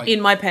 now? like, in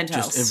my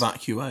penthouse. Just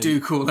evacuate.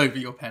 Duke all over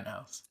your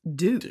penthouse?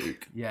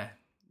 Duke. Yeah.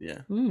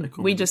 Yeah. They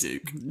call We him just,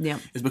 Duke. yeah.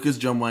 It's because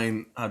John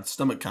Wayne had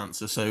stomach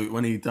cancer, so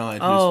when he died,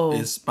 Oh.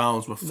 his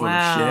bowels were full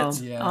Wow. of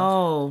shit. Yeah.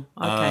 Oh,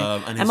 okay.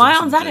 and he's Am I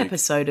also on that Duke.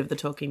 episode of the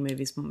Talking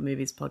Movies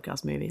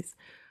podcast movies?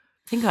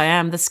 I think I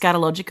am. The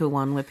scatological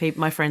one where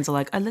my friends are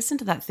like, I listened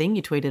to that thing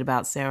you tweeted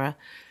about, Sarah.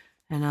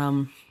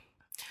 And,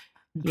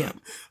 yeah. At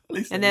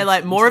least And they're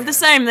like, more of the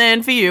same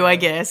then for you, I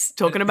guess.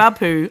 Talking about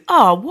poo.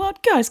 Oh,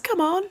 what? Guys,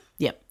 come on.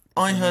 Yep.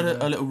 I heard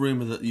a little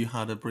rumour that you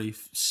had a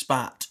brief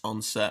spat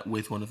on set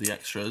with one of the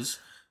extras.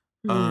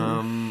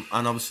 And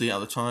obviously at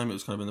the time it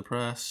was kind of in the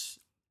press.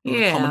 You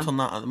want to Yeah. comment on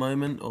that at the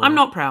moment? Or? I'm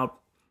not proud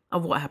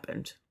of what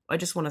happened. I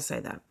just want to say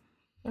that.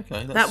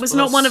 Okay. That was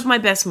not one of my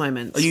best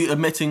moments. Are you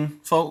admitting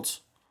fault?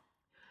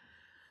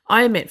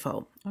 I admit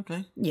fault.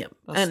 Okay. Yeah.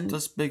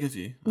 That's big of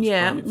you. That's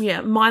Yeah, brave.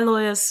 yeah. My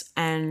lawyers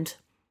and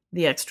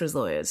the extras'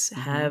 lawyers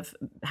have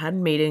had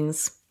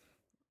meetings.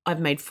 I've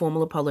made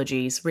formal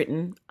apologies,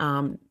 written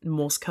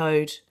Morse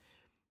code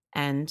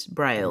and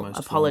Braille The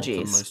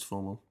apologies. most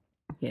formal.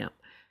 Yeah,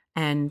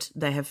 and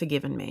they have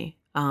forgiven me.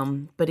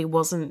 But it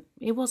wasn't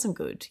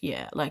good.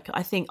 Yeah, like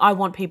I think I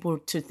want people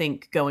to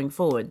think going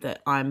forward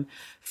that I'm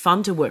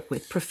fun to work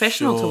with,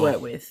 professional to Sure.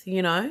 work with.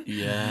 You know,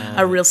 Yeah.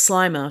 a real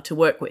Slimer to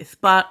work with.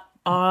 But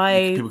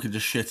People could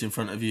just shit in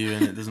front of you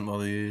and it doesn't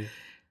bother you.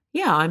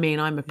 yeah, I mean,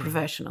 I'm a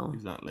professional.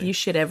 exactly. You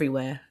shit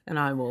everywhere, and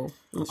I will.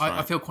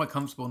 I feel quite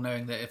comfortable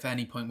knowing that if at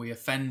any point we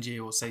offend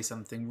you or say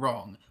something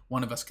wrong,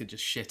 one of us could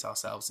just shit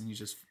ourselves and you'll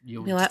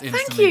You're just like, thank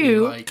instantly be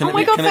you. like, Oh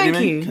my God, can it thank be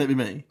me? you. Can it be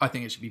me? I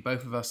think it should be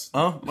both of us.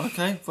 Oh,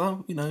 okay.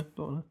 Well, don't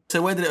know.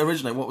 So where did it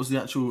originate? What was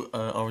the actual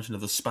origin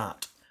of the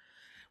spat?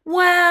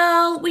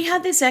 Well, we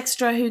had this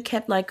extra who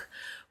kept like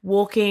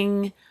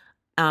walking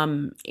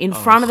in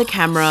front of the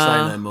camera.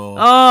 Say no more.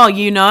 Oh,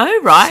 you know,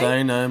 right?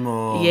 Say no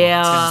more.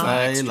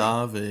 Yeah. Say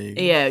la vie.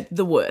 Yeah,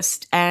 the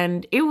worst.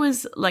 And it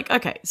was like,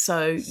 okay,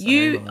 so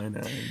Say my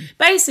name.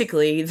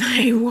 basically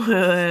they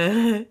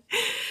were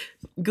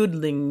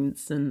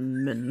goodlings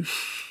and men.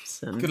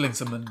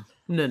 Goodlingson.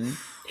 Do you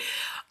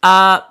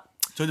want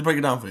to break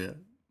it down for you?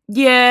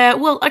 Yeah,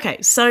 well,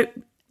 okay, so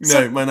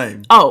No, my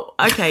name. oh,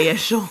 okay, yeah,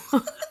 sure.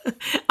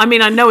 I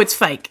mean, I know it's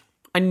fake.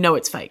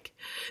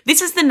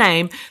 This is the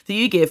name that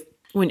you give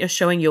when you're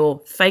showing your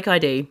fake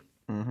ID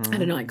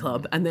at a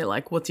nightclub, and they're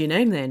like, "What's your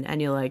name then?"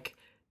 And you're like,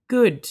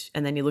 "Good."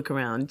 And then you look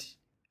around,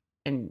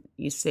 and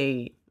you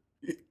see,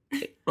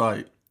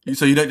 Right.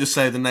 So you don't just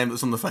say the name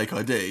that's on the fake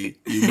ID.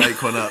 You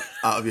make one up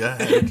out of your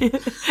head.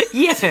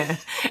 yeah,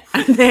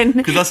 and then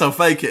Because that's how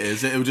fake it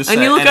is. It will just And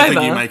say you look anything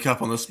over, you make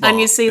up on the spot. and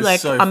you see It's like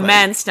so a fake.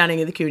 man standing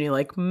in the queue, and you're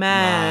like,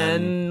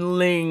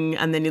 "Manling,"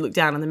 and then you look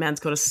down, and the man's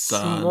got a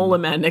smaller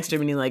man next to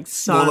him, and you're like,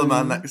 "Son," Smaller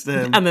man next to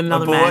him. and then A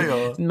another boy man,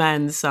 or-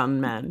 man,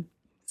 son, man.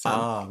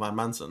 son. Van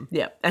Manson.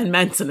 Yeah, and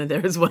Manson are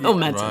there as well.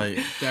 Manson. Right.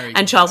 Very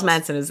And Charles good.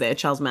 Manson is there.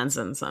 Charles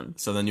Manson's son.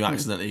 So then you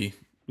accidentally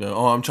go,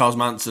 oh, I'm Charles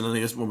Manson, and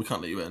he goes, well, we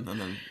can't let you in. And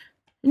then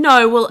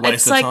No, well, Waste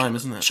it's of like time,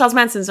 isn't it? Charles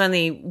Manson's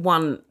only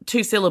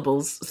 2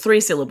 syllables, 3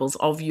 syllables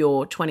of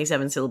your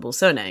 27 syllable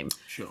surname.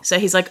 Sure. So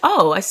he's like,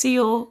 oh, I see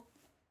your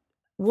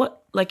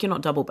what? Like you're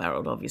not double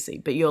barreled, obviously,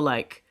 but you're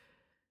like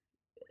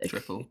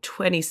Triple.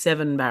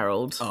 27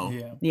 barreled. Oh.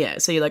 Yeah. Yeah.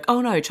 So you're like,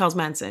 oh no, Charles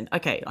Manson.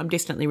 Okay, I'm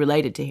distantly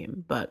related to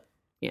him, but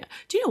yeah.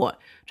 Do you know what?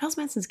 Charles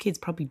Manson's kids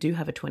probably do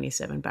have a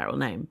 27 barrel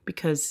name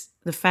because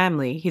the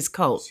family, his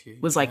cult,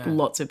 was like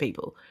lots of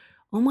people.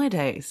 All my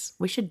days.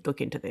 We should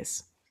look into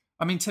this.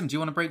 I mean, Tim, do you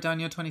want to break down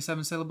your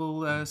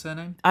 27-syllable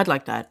surname? I'd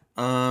like that.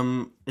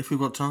 If we've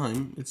got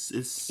time,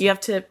 it's You have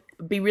to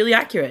be really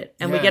accurate,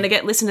 and we're Yeah. going to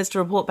get listeners to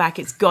report back.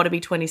 It's got to be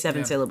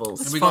 27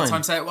 syllables. Have we got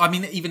time to say? I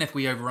mean, even if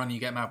we overrun, you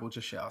get mad. We'll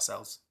just shit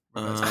ourselves.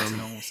 That's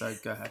normal. So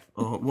go ahead.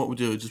 Or what we'll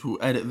do is we'll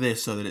edit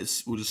this so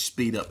that we'll just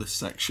speed up this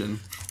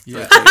section. Yeah.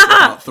 So it takes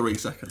about 3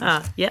 seconds.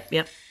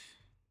 Yep.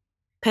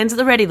 Pens at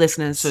the ready,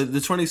 listeners. So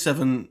the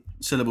 27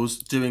 syllables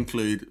do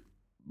include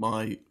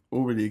my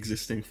already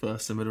existing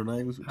first and middle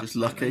names, which is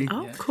Lucky,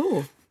 oh,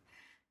 cool.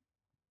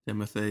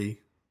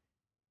 Timothy,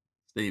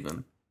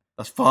 Stephen.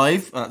 That's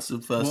 5. That's the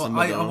first and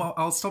middle. Well,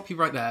 I'll stop you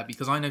right there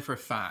because I know for a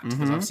fact,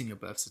 because I've seen your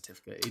birth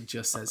certificate, it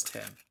just says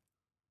Tim.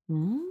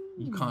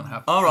 You can't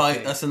have. All right,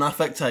 okay. that's an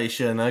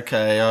affectation.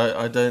 Okay,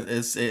 I don't.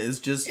 It is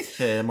just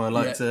Tim. I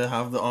like to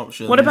have the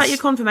options. What about your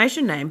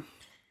confirmation name?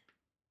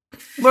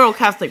 We're all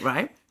Catholic,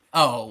 right?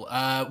 Oh,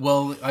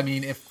 well, I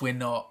mean, if we're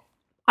not.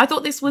 I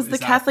thought this was Is the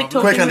that a Catholic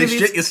problem? talking Quick, Andy,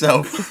 movies. shit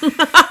yourself.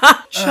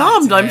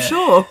 Charmed, I'm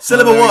sure.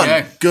 Syllable there we 1.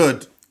 go.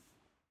 Good.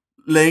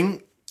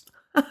 Ling.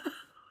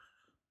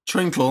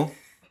 Trinkle.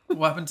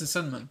 What happened to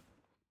Sunman?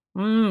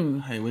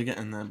 Hey, we're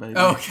getting there, baby.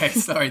 Oh, okay,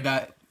 sorry.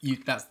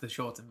 That's the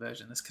shortened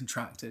version. That's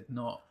contracted,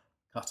 not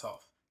cut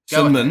off. Go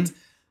Cinnamon. ahead.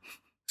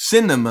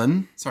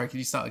 Cinnamon. Sorry, could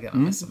you start again? I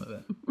missed some of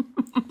it.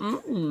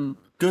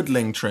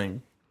 Goodling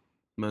Tring.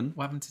 Man.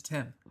 What happened to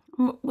Tim?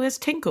 Where's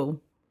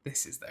Tinkle?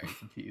 This is very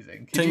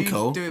confusing. Could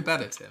Tinkle. you do it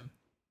better, Tim?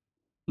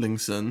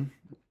 Lingson.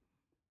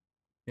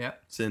 Yeah,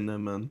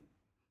 Cinnamon.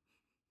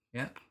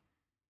 yeah.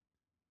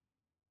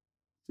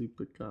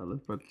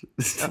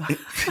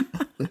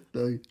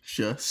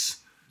 Supercalifragilisticexpialidocious.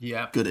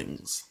 Yeah.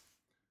 Goodings.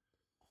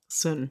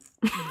 Son.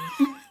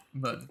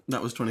 Mud.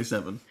 That was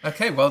 27.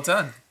 Okay, well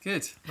done.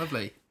 Good.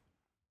 Lovely.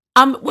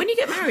 When you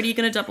get married, are you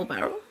going to double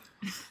barrel?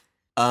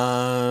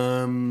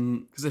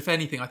 Because if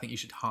anything, I think you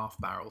should half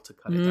barrel to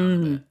cut it down a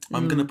bit.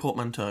 I'm going to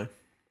portmanteau.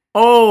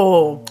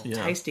 Oh,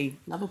 Yeah. tasty.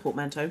 Love a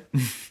portmanteau.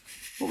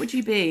 What would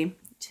you be?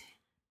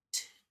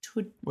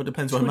 Well, it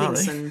depends what I marry.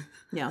 Twidingson.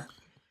 Yeah.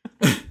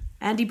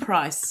 Andy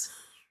Price.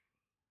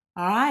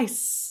 I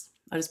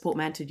just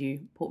portmanteaued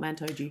you.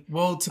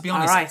 Well, to be All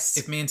honest, right.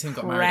 if me and Tim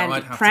got married,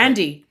 I'd have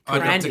Prandy. to.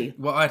 I'd have Prandy.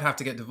 to, well, I'd have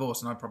to get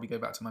divorced, and I'd probably go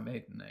back to my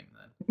maiden name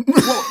then.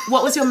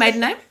 What was your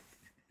maiden name?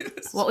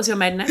 What was your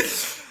maiden name?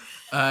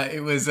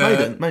 It was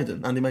Andy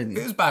Maiden.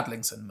 It was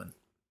Badlingson.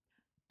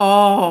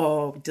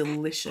 Oh,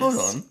 delicious. Hold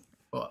on.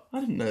 What? I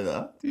didn't know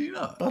that. Did you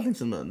not?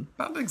 Badlington Man.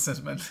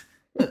 Badlingson.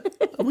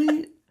 Are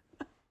we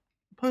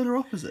polar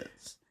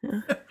opposites?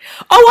 Oh,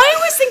 I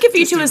always think of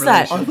you two in as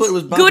that. I thought it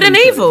was Good and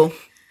Badlington. evil.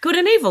 Good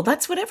and evil.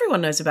 That's what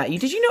everyone knows about you.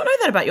 Did you not know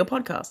that about your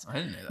podcast? I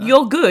didn't know that.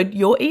 You're good,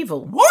 you're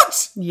evil.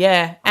 What?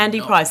 Yeah, Andy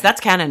not. Price.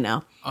 That's canon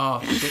now. Oh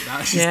shit!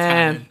 That's just Yeah,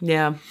 canon.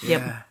 yeah,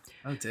 yep. Yeah.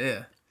 Oh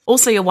dear.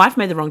 Also, your wife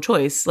made the wrong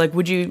choice. Like,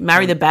 would you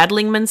marry the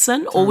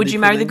Badlingmanson or would you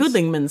marry the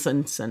Puddings.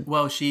 Goodlingmanson?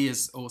 Well, she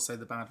is also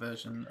the bad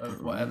version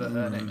of whatever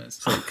her name is.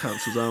 So it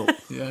cancels out.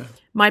 Yeah.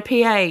 My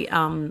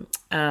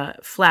PA,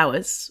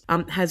 Flowers,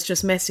 has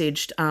just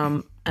messaged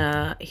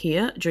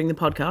here during the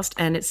podcast,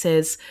 and it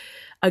says,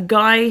 a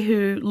guy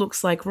who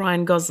looks like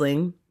Ryan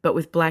Gosling, but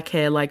with black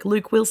hair like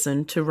Luke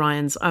Wilson to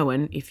Ryan's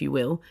Owen, if you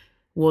will,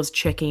 was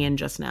checking in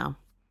just now.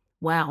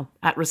 Wow.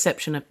 At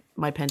reception at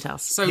my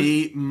penthouse. So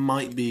He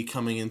might be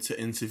coming in to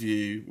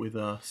interview with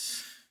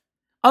us.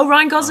 Oh,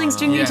 Ryan Gosling's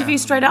doing the yeah. interview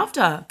straight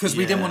after. because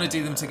we didn't want to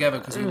do them together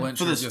because we weren't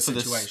For sure this, of your for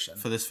situation.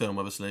 this, for this film,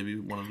 obviously, we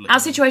want to. Our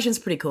situation's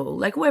pretty cool.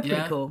 Like, we're pretty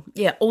Yeah. cool.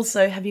 Yeah.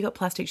 Also, have you got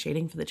plastic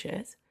sheeting for the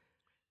chairs?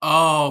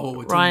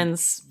 Oh,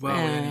 Ryan's. Well,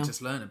 we yeah. only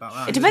just learned about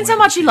that. It depends how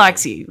much he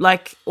likes you,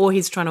 like, or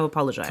he's trying to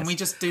apologize. Can we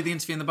just do the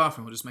interview in the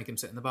bathroom? We'll just make him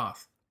sit in the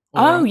bath.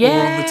 Oh, Or on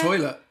yeah. the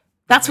toilet.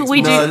 That's what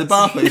we No, do. the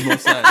bath makes more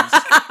sense.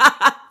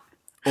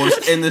 Or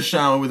just in the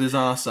shower with his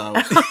arse out.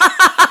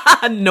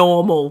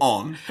 Normal.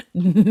 On.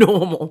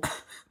 Normal.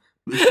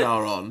 The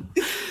shower on.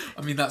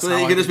 I mean, that's So how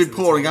you I could just get be to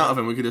the pouring toilet. out of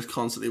him. We could just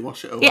constantly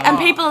wash it away. Yeah, and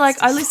people are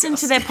like, I listened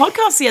to their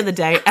podcast the other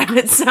day, and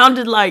it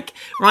sounded like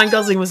Ryan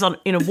Gosling was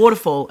in a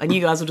waterfall, and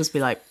you guys will just be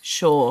like,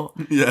 sure,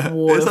 Yeah. It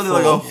waterfall. sounded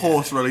like a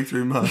horse running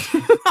through mud.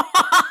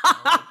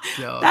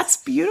 God. That's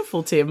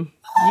beautiful, Tim.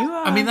 You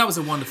are. I mean, that was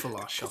a wonderful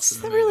last shot.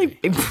 In the really, movie.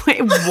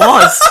 it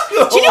was.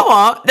 Do you know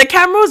what? The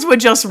cameras were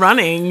just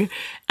running,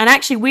 and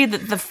actually, weird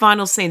that the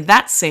final scene,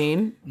 that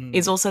scene,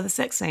 is also the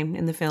sex scene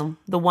in the film,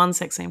 the one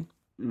sex scene.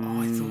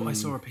 Oh, I thought I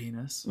saw a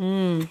penis.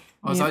 Mm,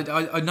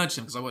 I nudged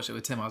him because I watched it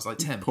with Tim. I was like,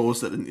 Tim,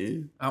 Paused it, didn't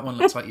you? that one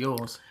looks like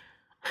yours.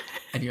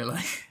 And you're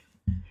like,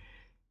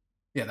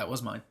 yeah, that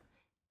was mine.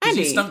 Because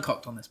you Andy, stunt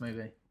cocked on this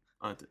movie.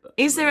 I did that.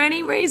 is there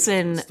any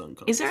reason? Stunt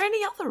cock. Is there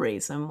any other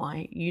reason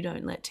why you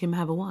don't let Tim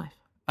have a wife?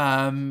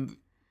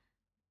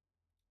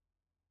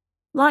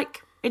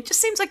 Like, it just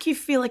seems like you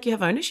feel like you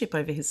have ownership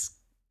over his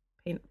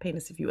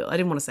penis, if you will. I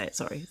didn't want to say it.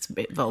 Sorry, it's a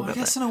bit vulgar. I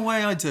guess in a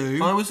way I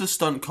do. I was the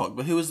stunt cock,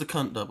 but who was the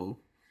cunt double?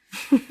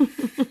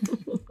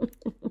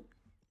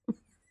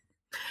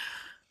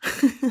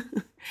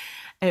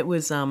 It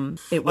was. I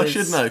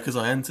should know because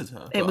I entered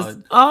her. It but was.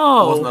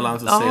 I wasn't allowed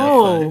to see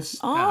her face.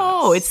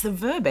 Oh, it's the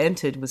verb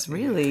entered was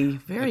really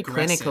very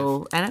Aggressive.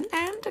 clinical and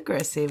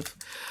aggressive.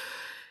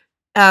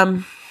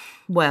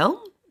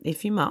 Well,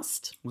 if you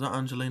must. Was that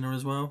Angelina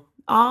as well?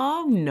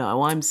 Oh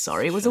no, I'm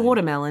sorry. It was a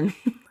watermelon.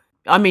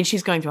 I mean,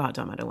 she's going through a hard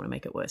time. I don't want to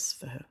make it worse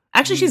for her.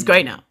 Actually, she's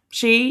great now.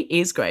 She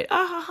is great.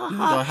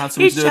 I had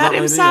something He to do with that shot maybe,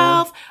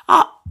 himself.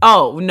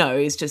 Oh no,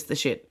 it's just the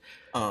shit.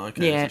 Oh,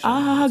 okay. Yeah. So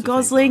that's the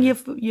Gosling,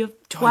 thing. you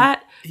twat,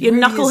 He you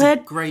really knucklehead.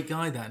 is a great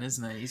guy then,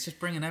 isn't he? He's just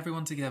bringing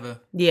everyone together.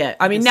 Yeah,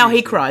 I mean, guess now he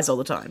he is cries all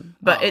the time,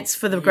 but it's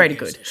for the who greater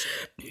gives good. a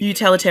shit?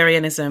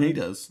 Utilitarianism. He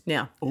does.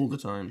 Yeah. All the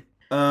time.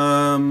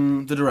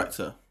 The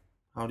director.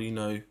 How do you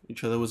know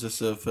each other? Was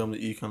this a film that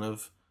you kind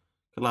of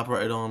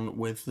collaborated on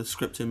with the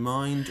script in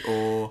mind,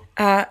 or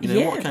yeah.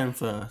 what came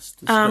first,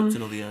 the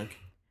script or the egg?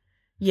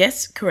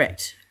 Yes,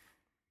 correct.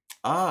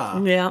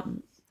 Ah, Yeah.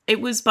 It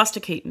was Buster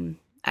Keaton,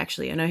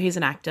 actually. I know he's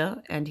an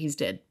actor and he's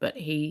dead, but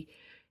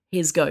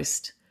his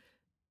ghost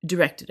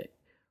directed it.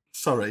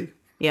 sorry.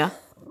 Yeah?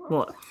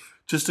 What?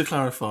 Just to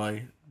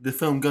clarify, the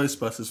film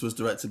Ghostbusters was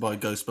directed by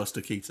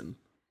Ghostbuster Keaton.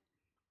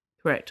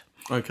 Correct.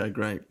 Okay,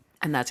 great.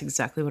 And that's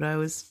exactly what I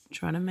was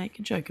trying to make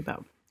a joke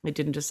about. It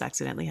didn't just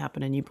accidentally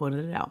happen and you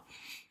pointed it out.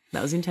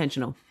 That was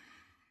intentional.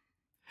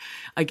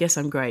 I guess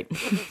I'm great.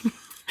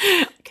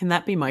 Can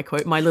that be my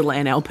quote? My little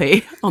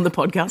NLP on the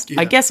podcast?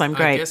 Yeah, I guess I'm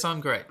great. I guess I'm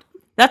great.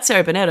 That's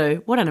Sarah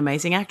Bennetto. What an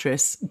amazing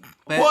actress.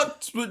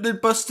 What did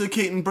Buster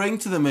Keaton bring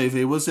to the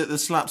movie? Was it the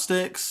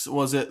slapsticks?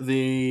 Was it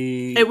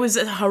the... It was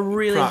a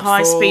really Pratfalls?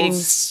 high-speeding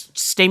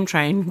steam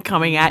train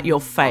coming at your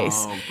face.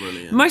 Oh,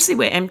 brilliant. Mostly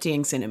we're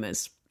emptying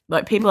cinemas.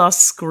 Like, people are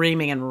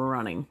screaming and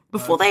running.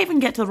 Before they even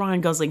get to the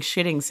Ryan Gosling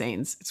shitting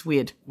scenes. It's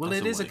weird. Well,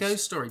 That's it is a waste.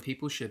 ghost story.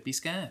 People should be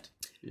scared.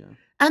 Yeah.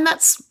 And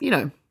that's,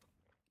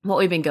 what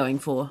we've been going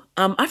for.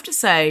 I have to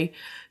say,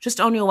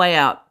 just on your way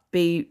out,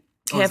 be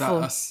Or is careful.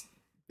 that us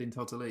being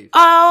told to leave?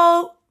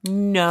 Oh,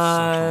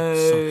 no.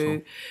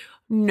 Subtle.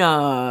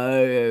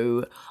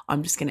 No.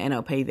 I'm just going to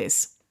NLP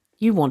this.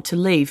 You want to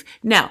leave.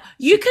 Now,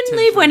 you can Tim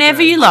leave from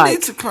whenever you Grey. I need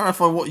like. to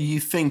clarify what you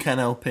think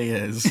NLP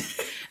is.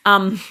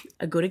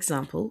 A good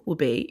example will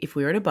be if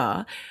we were at a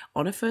bar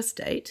on a first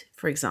date,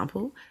 for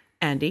example,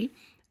 Andy,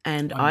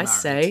 and I married.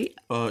 say,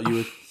 You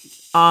would...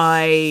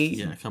 I...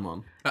 Yeah, come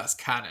on. That's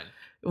canon.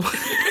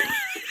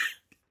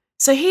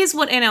 So here's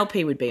what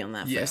NLP would be on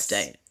that Yes. first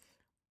date.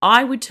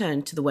 I would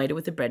turn to the waiter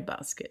with the bread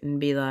basket and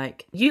be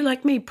like, you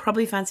like me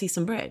probably fancy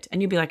some bread.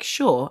 And you'd be like,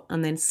 sure.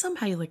 And then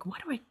somehow you're like, why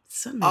do I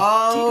suddenly dig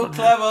Oh, on her?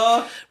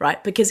 clever.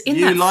 Right, because in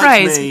You that like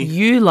phrase, me.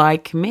 you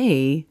like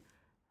me,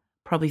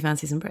 probably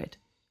fancy some bread.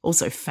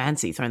 Also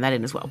fancy, throwing that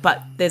in as well.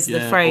 But there's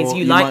the phrase, or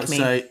you like might me.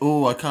 say,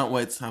 oh, I can't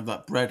wait to have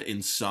that bread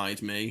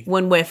inside me.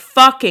 When we're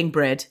fucking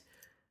bread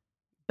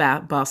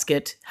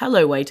basket,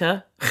 hello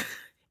waiter.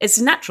 It's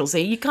natural,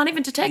 see? You can't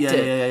even detect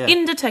it. Yeah.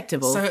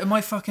 Indetectable. So am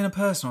I fucking a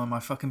person or am I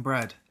fucking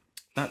bread?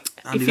 Andy,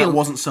 you're- that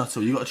wasn't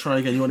subtle. You got to try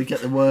again. You want to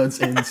get the words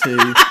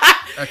into...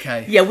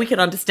 Okay. yeah, we can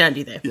understand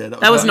you there. Yeah,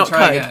 that was not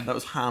try code. again. That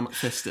was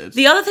ham-fisted.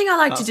 The other thing I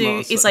like to That's do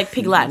not a is like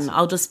pig Latin.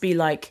 I'll just be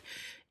like,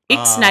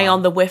 ixnay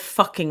on the we're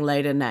fucking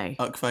later nay.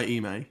 Ukve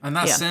ime. And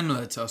that's Yeah.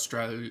 similar to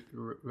Australia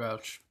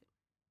Welsh.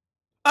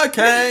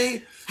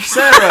 Okay,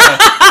 Sarah.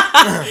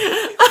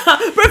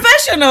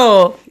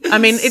 Professional! I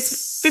mean,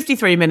 it's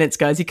 53 minutes,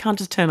 guys. You can't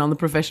just turn on the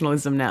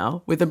professionalism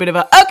now with a bit of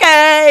a,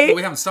 okay! Well,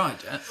 we haven't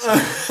started yet. So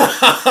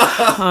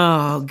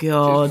Oh,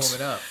 God. warm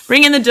it up.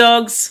 Bring in the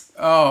dogs.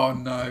 Oh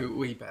no,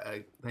 we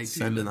better. They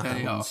Send in the They are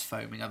hounds.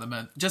 foaming at the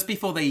moment. Just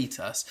before they eat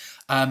us,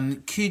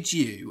 could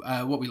you?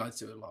 What we like to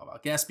do with a lot of our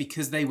guests,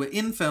 because they were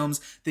in films,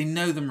 they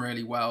know them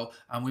really well,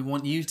 and we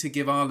want you to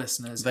give our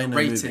listeners They a know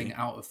rating movie.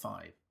 out of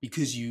 5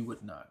 because you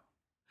would know.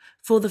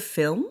 For the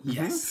film?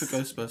 Yes. For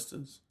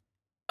Ghostbusters.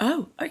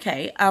 Oh,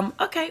 okay.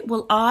 Okay,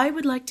 well, I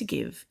would like to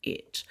give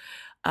it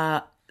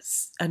a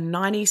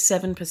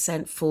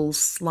 97% full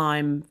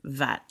slime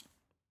vat.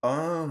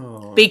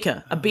 Oh.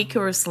 Beaker. A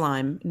beaker of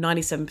slime,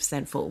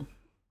 97% full.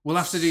 We'll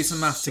have to do some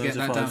maths to get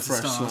that Certified down to fresh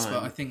stars, slime.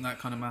 but I think that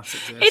kind of maths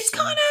exists. It's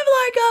kind of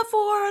like a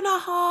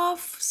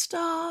 4.5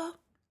 star.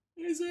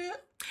 Is it?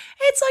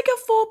 It's like a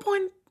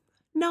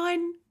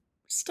 4.9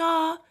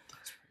 star.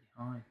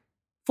 high.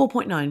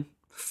 4.9.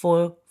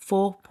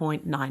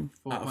 4.9.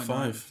 Out of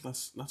 5.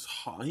 That's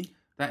high.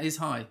 That is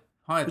high.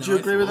 Higher Would than you I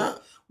agree with thought.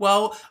 that?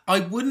 Well, I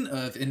wouldn't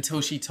have until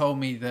she told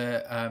me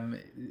that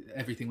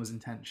everything was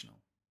intentional.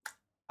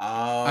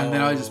 Oh. And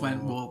then I just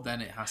went, well, then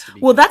it has to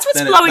be. Well, that's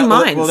what's blowing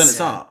minds. Well, then it's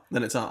art.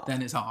 Then it's art.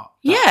 Then it's art.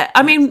 Yeah,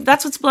 I mean,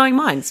 that's what's blowing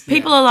minds.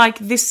 People are like,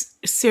 this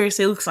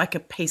seriously looks like a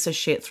piece of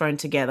shit thrown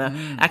together,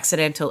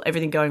 accidental,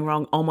 everything going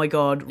wrong. Oh my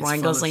God,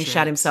 Ryan full of Gosling shit.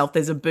 shat himself.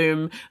 There's a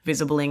boom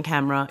visible in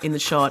camera in the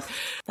shot.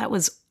 That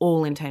was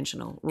all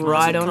intentional,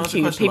 right on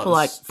cue. People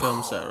like,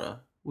 film,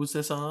 Sarah. Was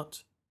this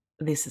art?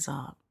 this is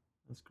art.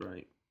 That's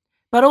great.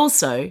 But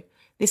also,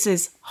 this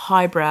is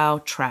highbrow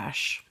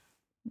trash.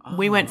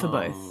 We went for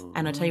both.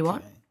 And I tell you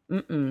what,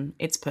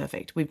 it's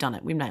perfect. We've done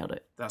it. We've nailed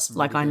it. That's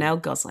like I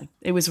nailed Gosling.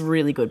 It was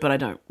really good, but I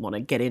don't want to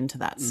get into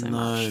that so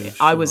much. sure.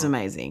 I was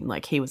amazing.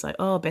 Like he was like,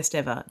 oh, best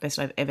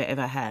I've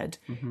ever had.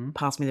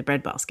 Pass me the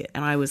breadbasket.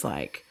 And I was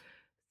like,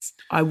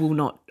 I will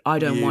not, I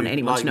don't want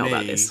anyone to know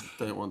about this.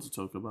 Don't want to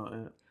talk about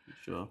it.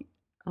 Sure.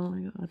 Oh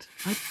my God.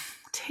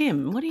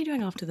 Tim, what are you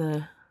doing after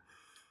the...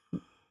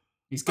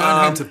 He's going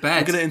home to bed.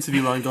 I'm going to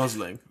interview Ryan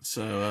Gosling,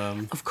 so...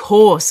 Of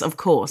course. Get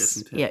some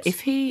tips. Yeah, if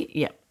he...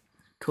 Yeah,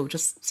 cool.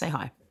 Just say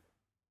hi.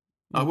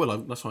 I will.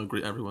 That's why I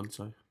greet everyone,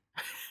 so...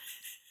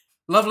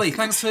 Lovely.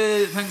 Thanks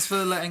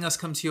for letting us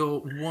come to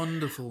your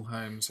wonderful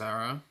home,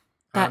 Sarah.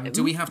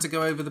 Do we have to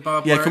go over the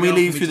barbed wire? Yeah, can we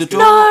leave through the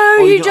door? No,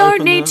 Or you can don't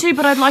open need the- to,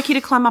 but I'd like you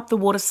to climb up the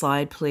water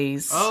slide,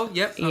 please. Oh,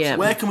 yep. Yeah.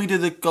 Where can we do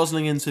the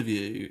Gosling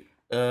interview?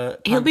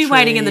 He'll be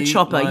waiting in the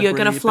chopper. Library, You're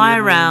going to fly living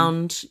room?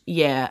 around,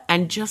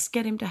 and just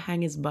get him to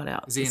hang his butt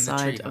out Is he the in the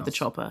side of the treehouse?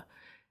 chopper.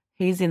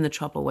 He's in the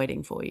chopper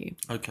waiting for you.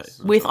 Okay.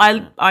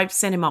 I've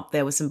sent him up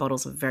there with some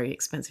bottles of very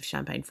expensive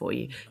champagne for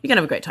you. You're going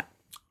to have a great time.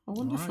 Oh, All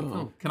wonderful. right,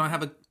 cool. Can I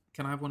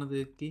have one of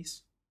the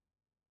geese?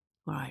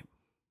 All right,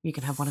 you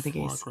can have one of the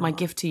geese. Foie gras. My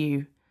gift to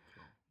you.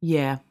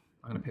 Yeah.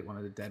 I'm going to pick one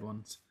of the dead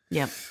ones.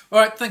 Yep. All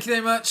right, thank you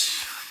very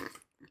much.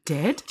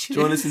 Dead?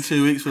 Join us in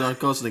 2 weeks for our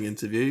Gosling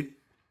interview.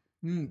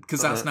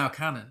 Because that's now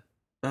canon.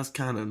 That's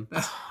canon.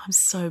 I'm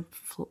so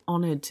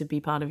honoured to be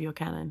part of your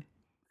canon.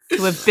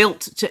 To have built,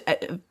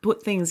 to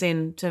put things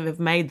in, to have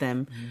made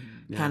them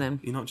canon.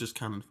 You're not just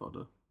canon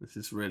fodder. This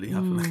is really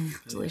happening.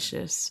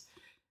 Delicious.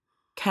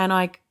 Can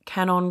I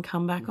canon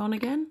come back on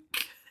again?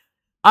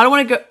 I don't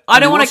want to go. I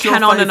don't want to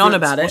canon and on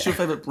about it. What's your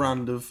favourite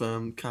brand of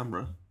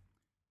camera?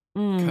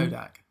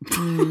 Kodak.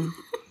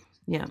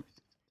 Yeah.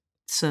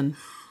 Son.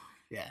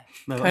 Yeah.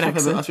 No, Kodak,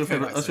 that's your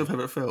favourite. Kodak, That's your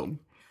favourite film.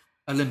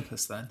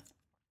 Olympus, then.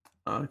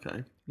 Oh,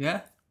 okay.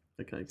 Yeah?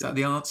 Okay. Is that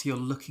the answer you're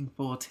looking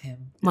for,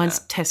 Tim? Mine's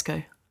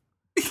Tesco.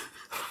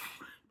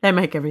 They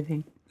make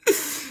everything.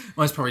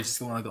 Mine's probably just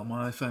the one I got on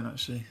my iPhone,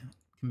 actually.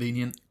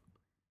 Convenient.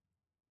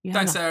 Yeah,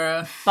 Thanks, no.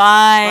 Sarah.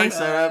 Bye. Thanks,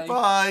 Sarah.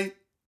 Bye.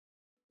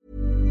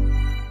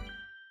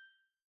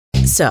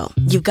 So,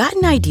 you've got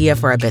an idea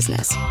for a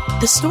business.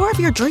 The store of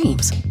your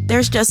dreams.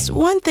 There's just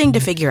one thing to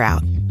figure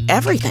out.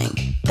 Everything.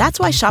 That's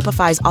why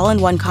Shopify's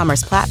all-in-one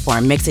commerce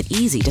platform makes it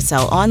easy to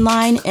sell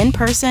online, in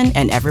person,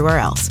 and everywhere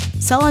else.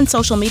 Sell on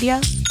social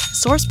media,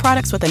 source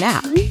products with an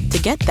app to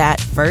get that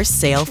first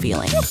sale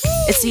feeling.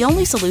 It's the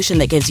only solution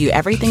that gives you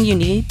everything you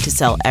need to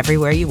sell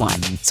everywhere you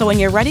want. So when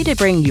you're ready to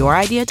bring your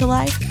idea to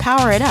life,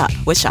 power it up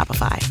with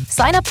Shopify.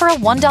 Sign up for a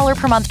 $1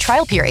 per month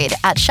trial period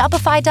at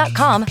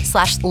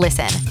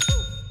shopify.com/listen.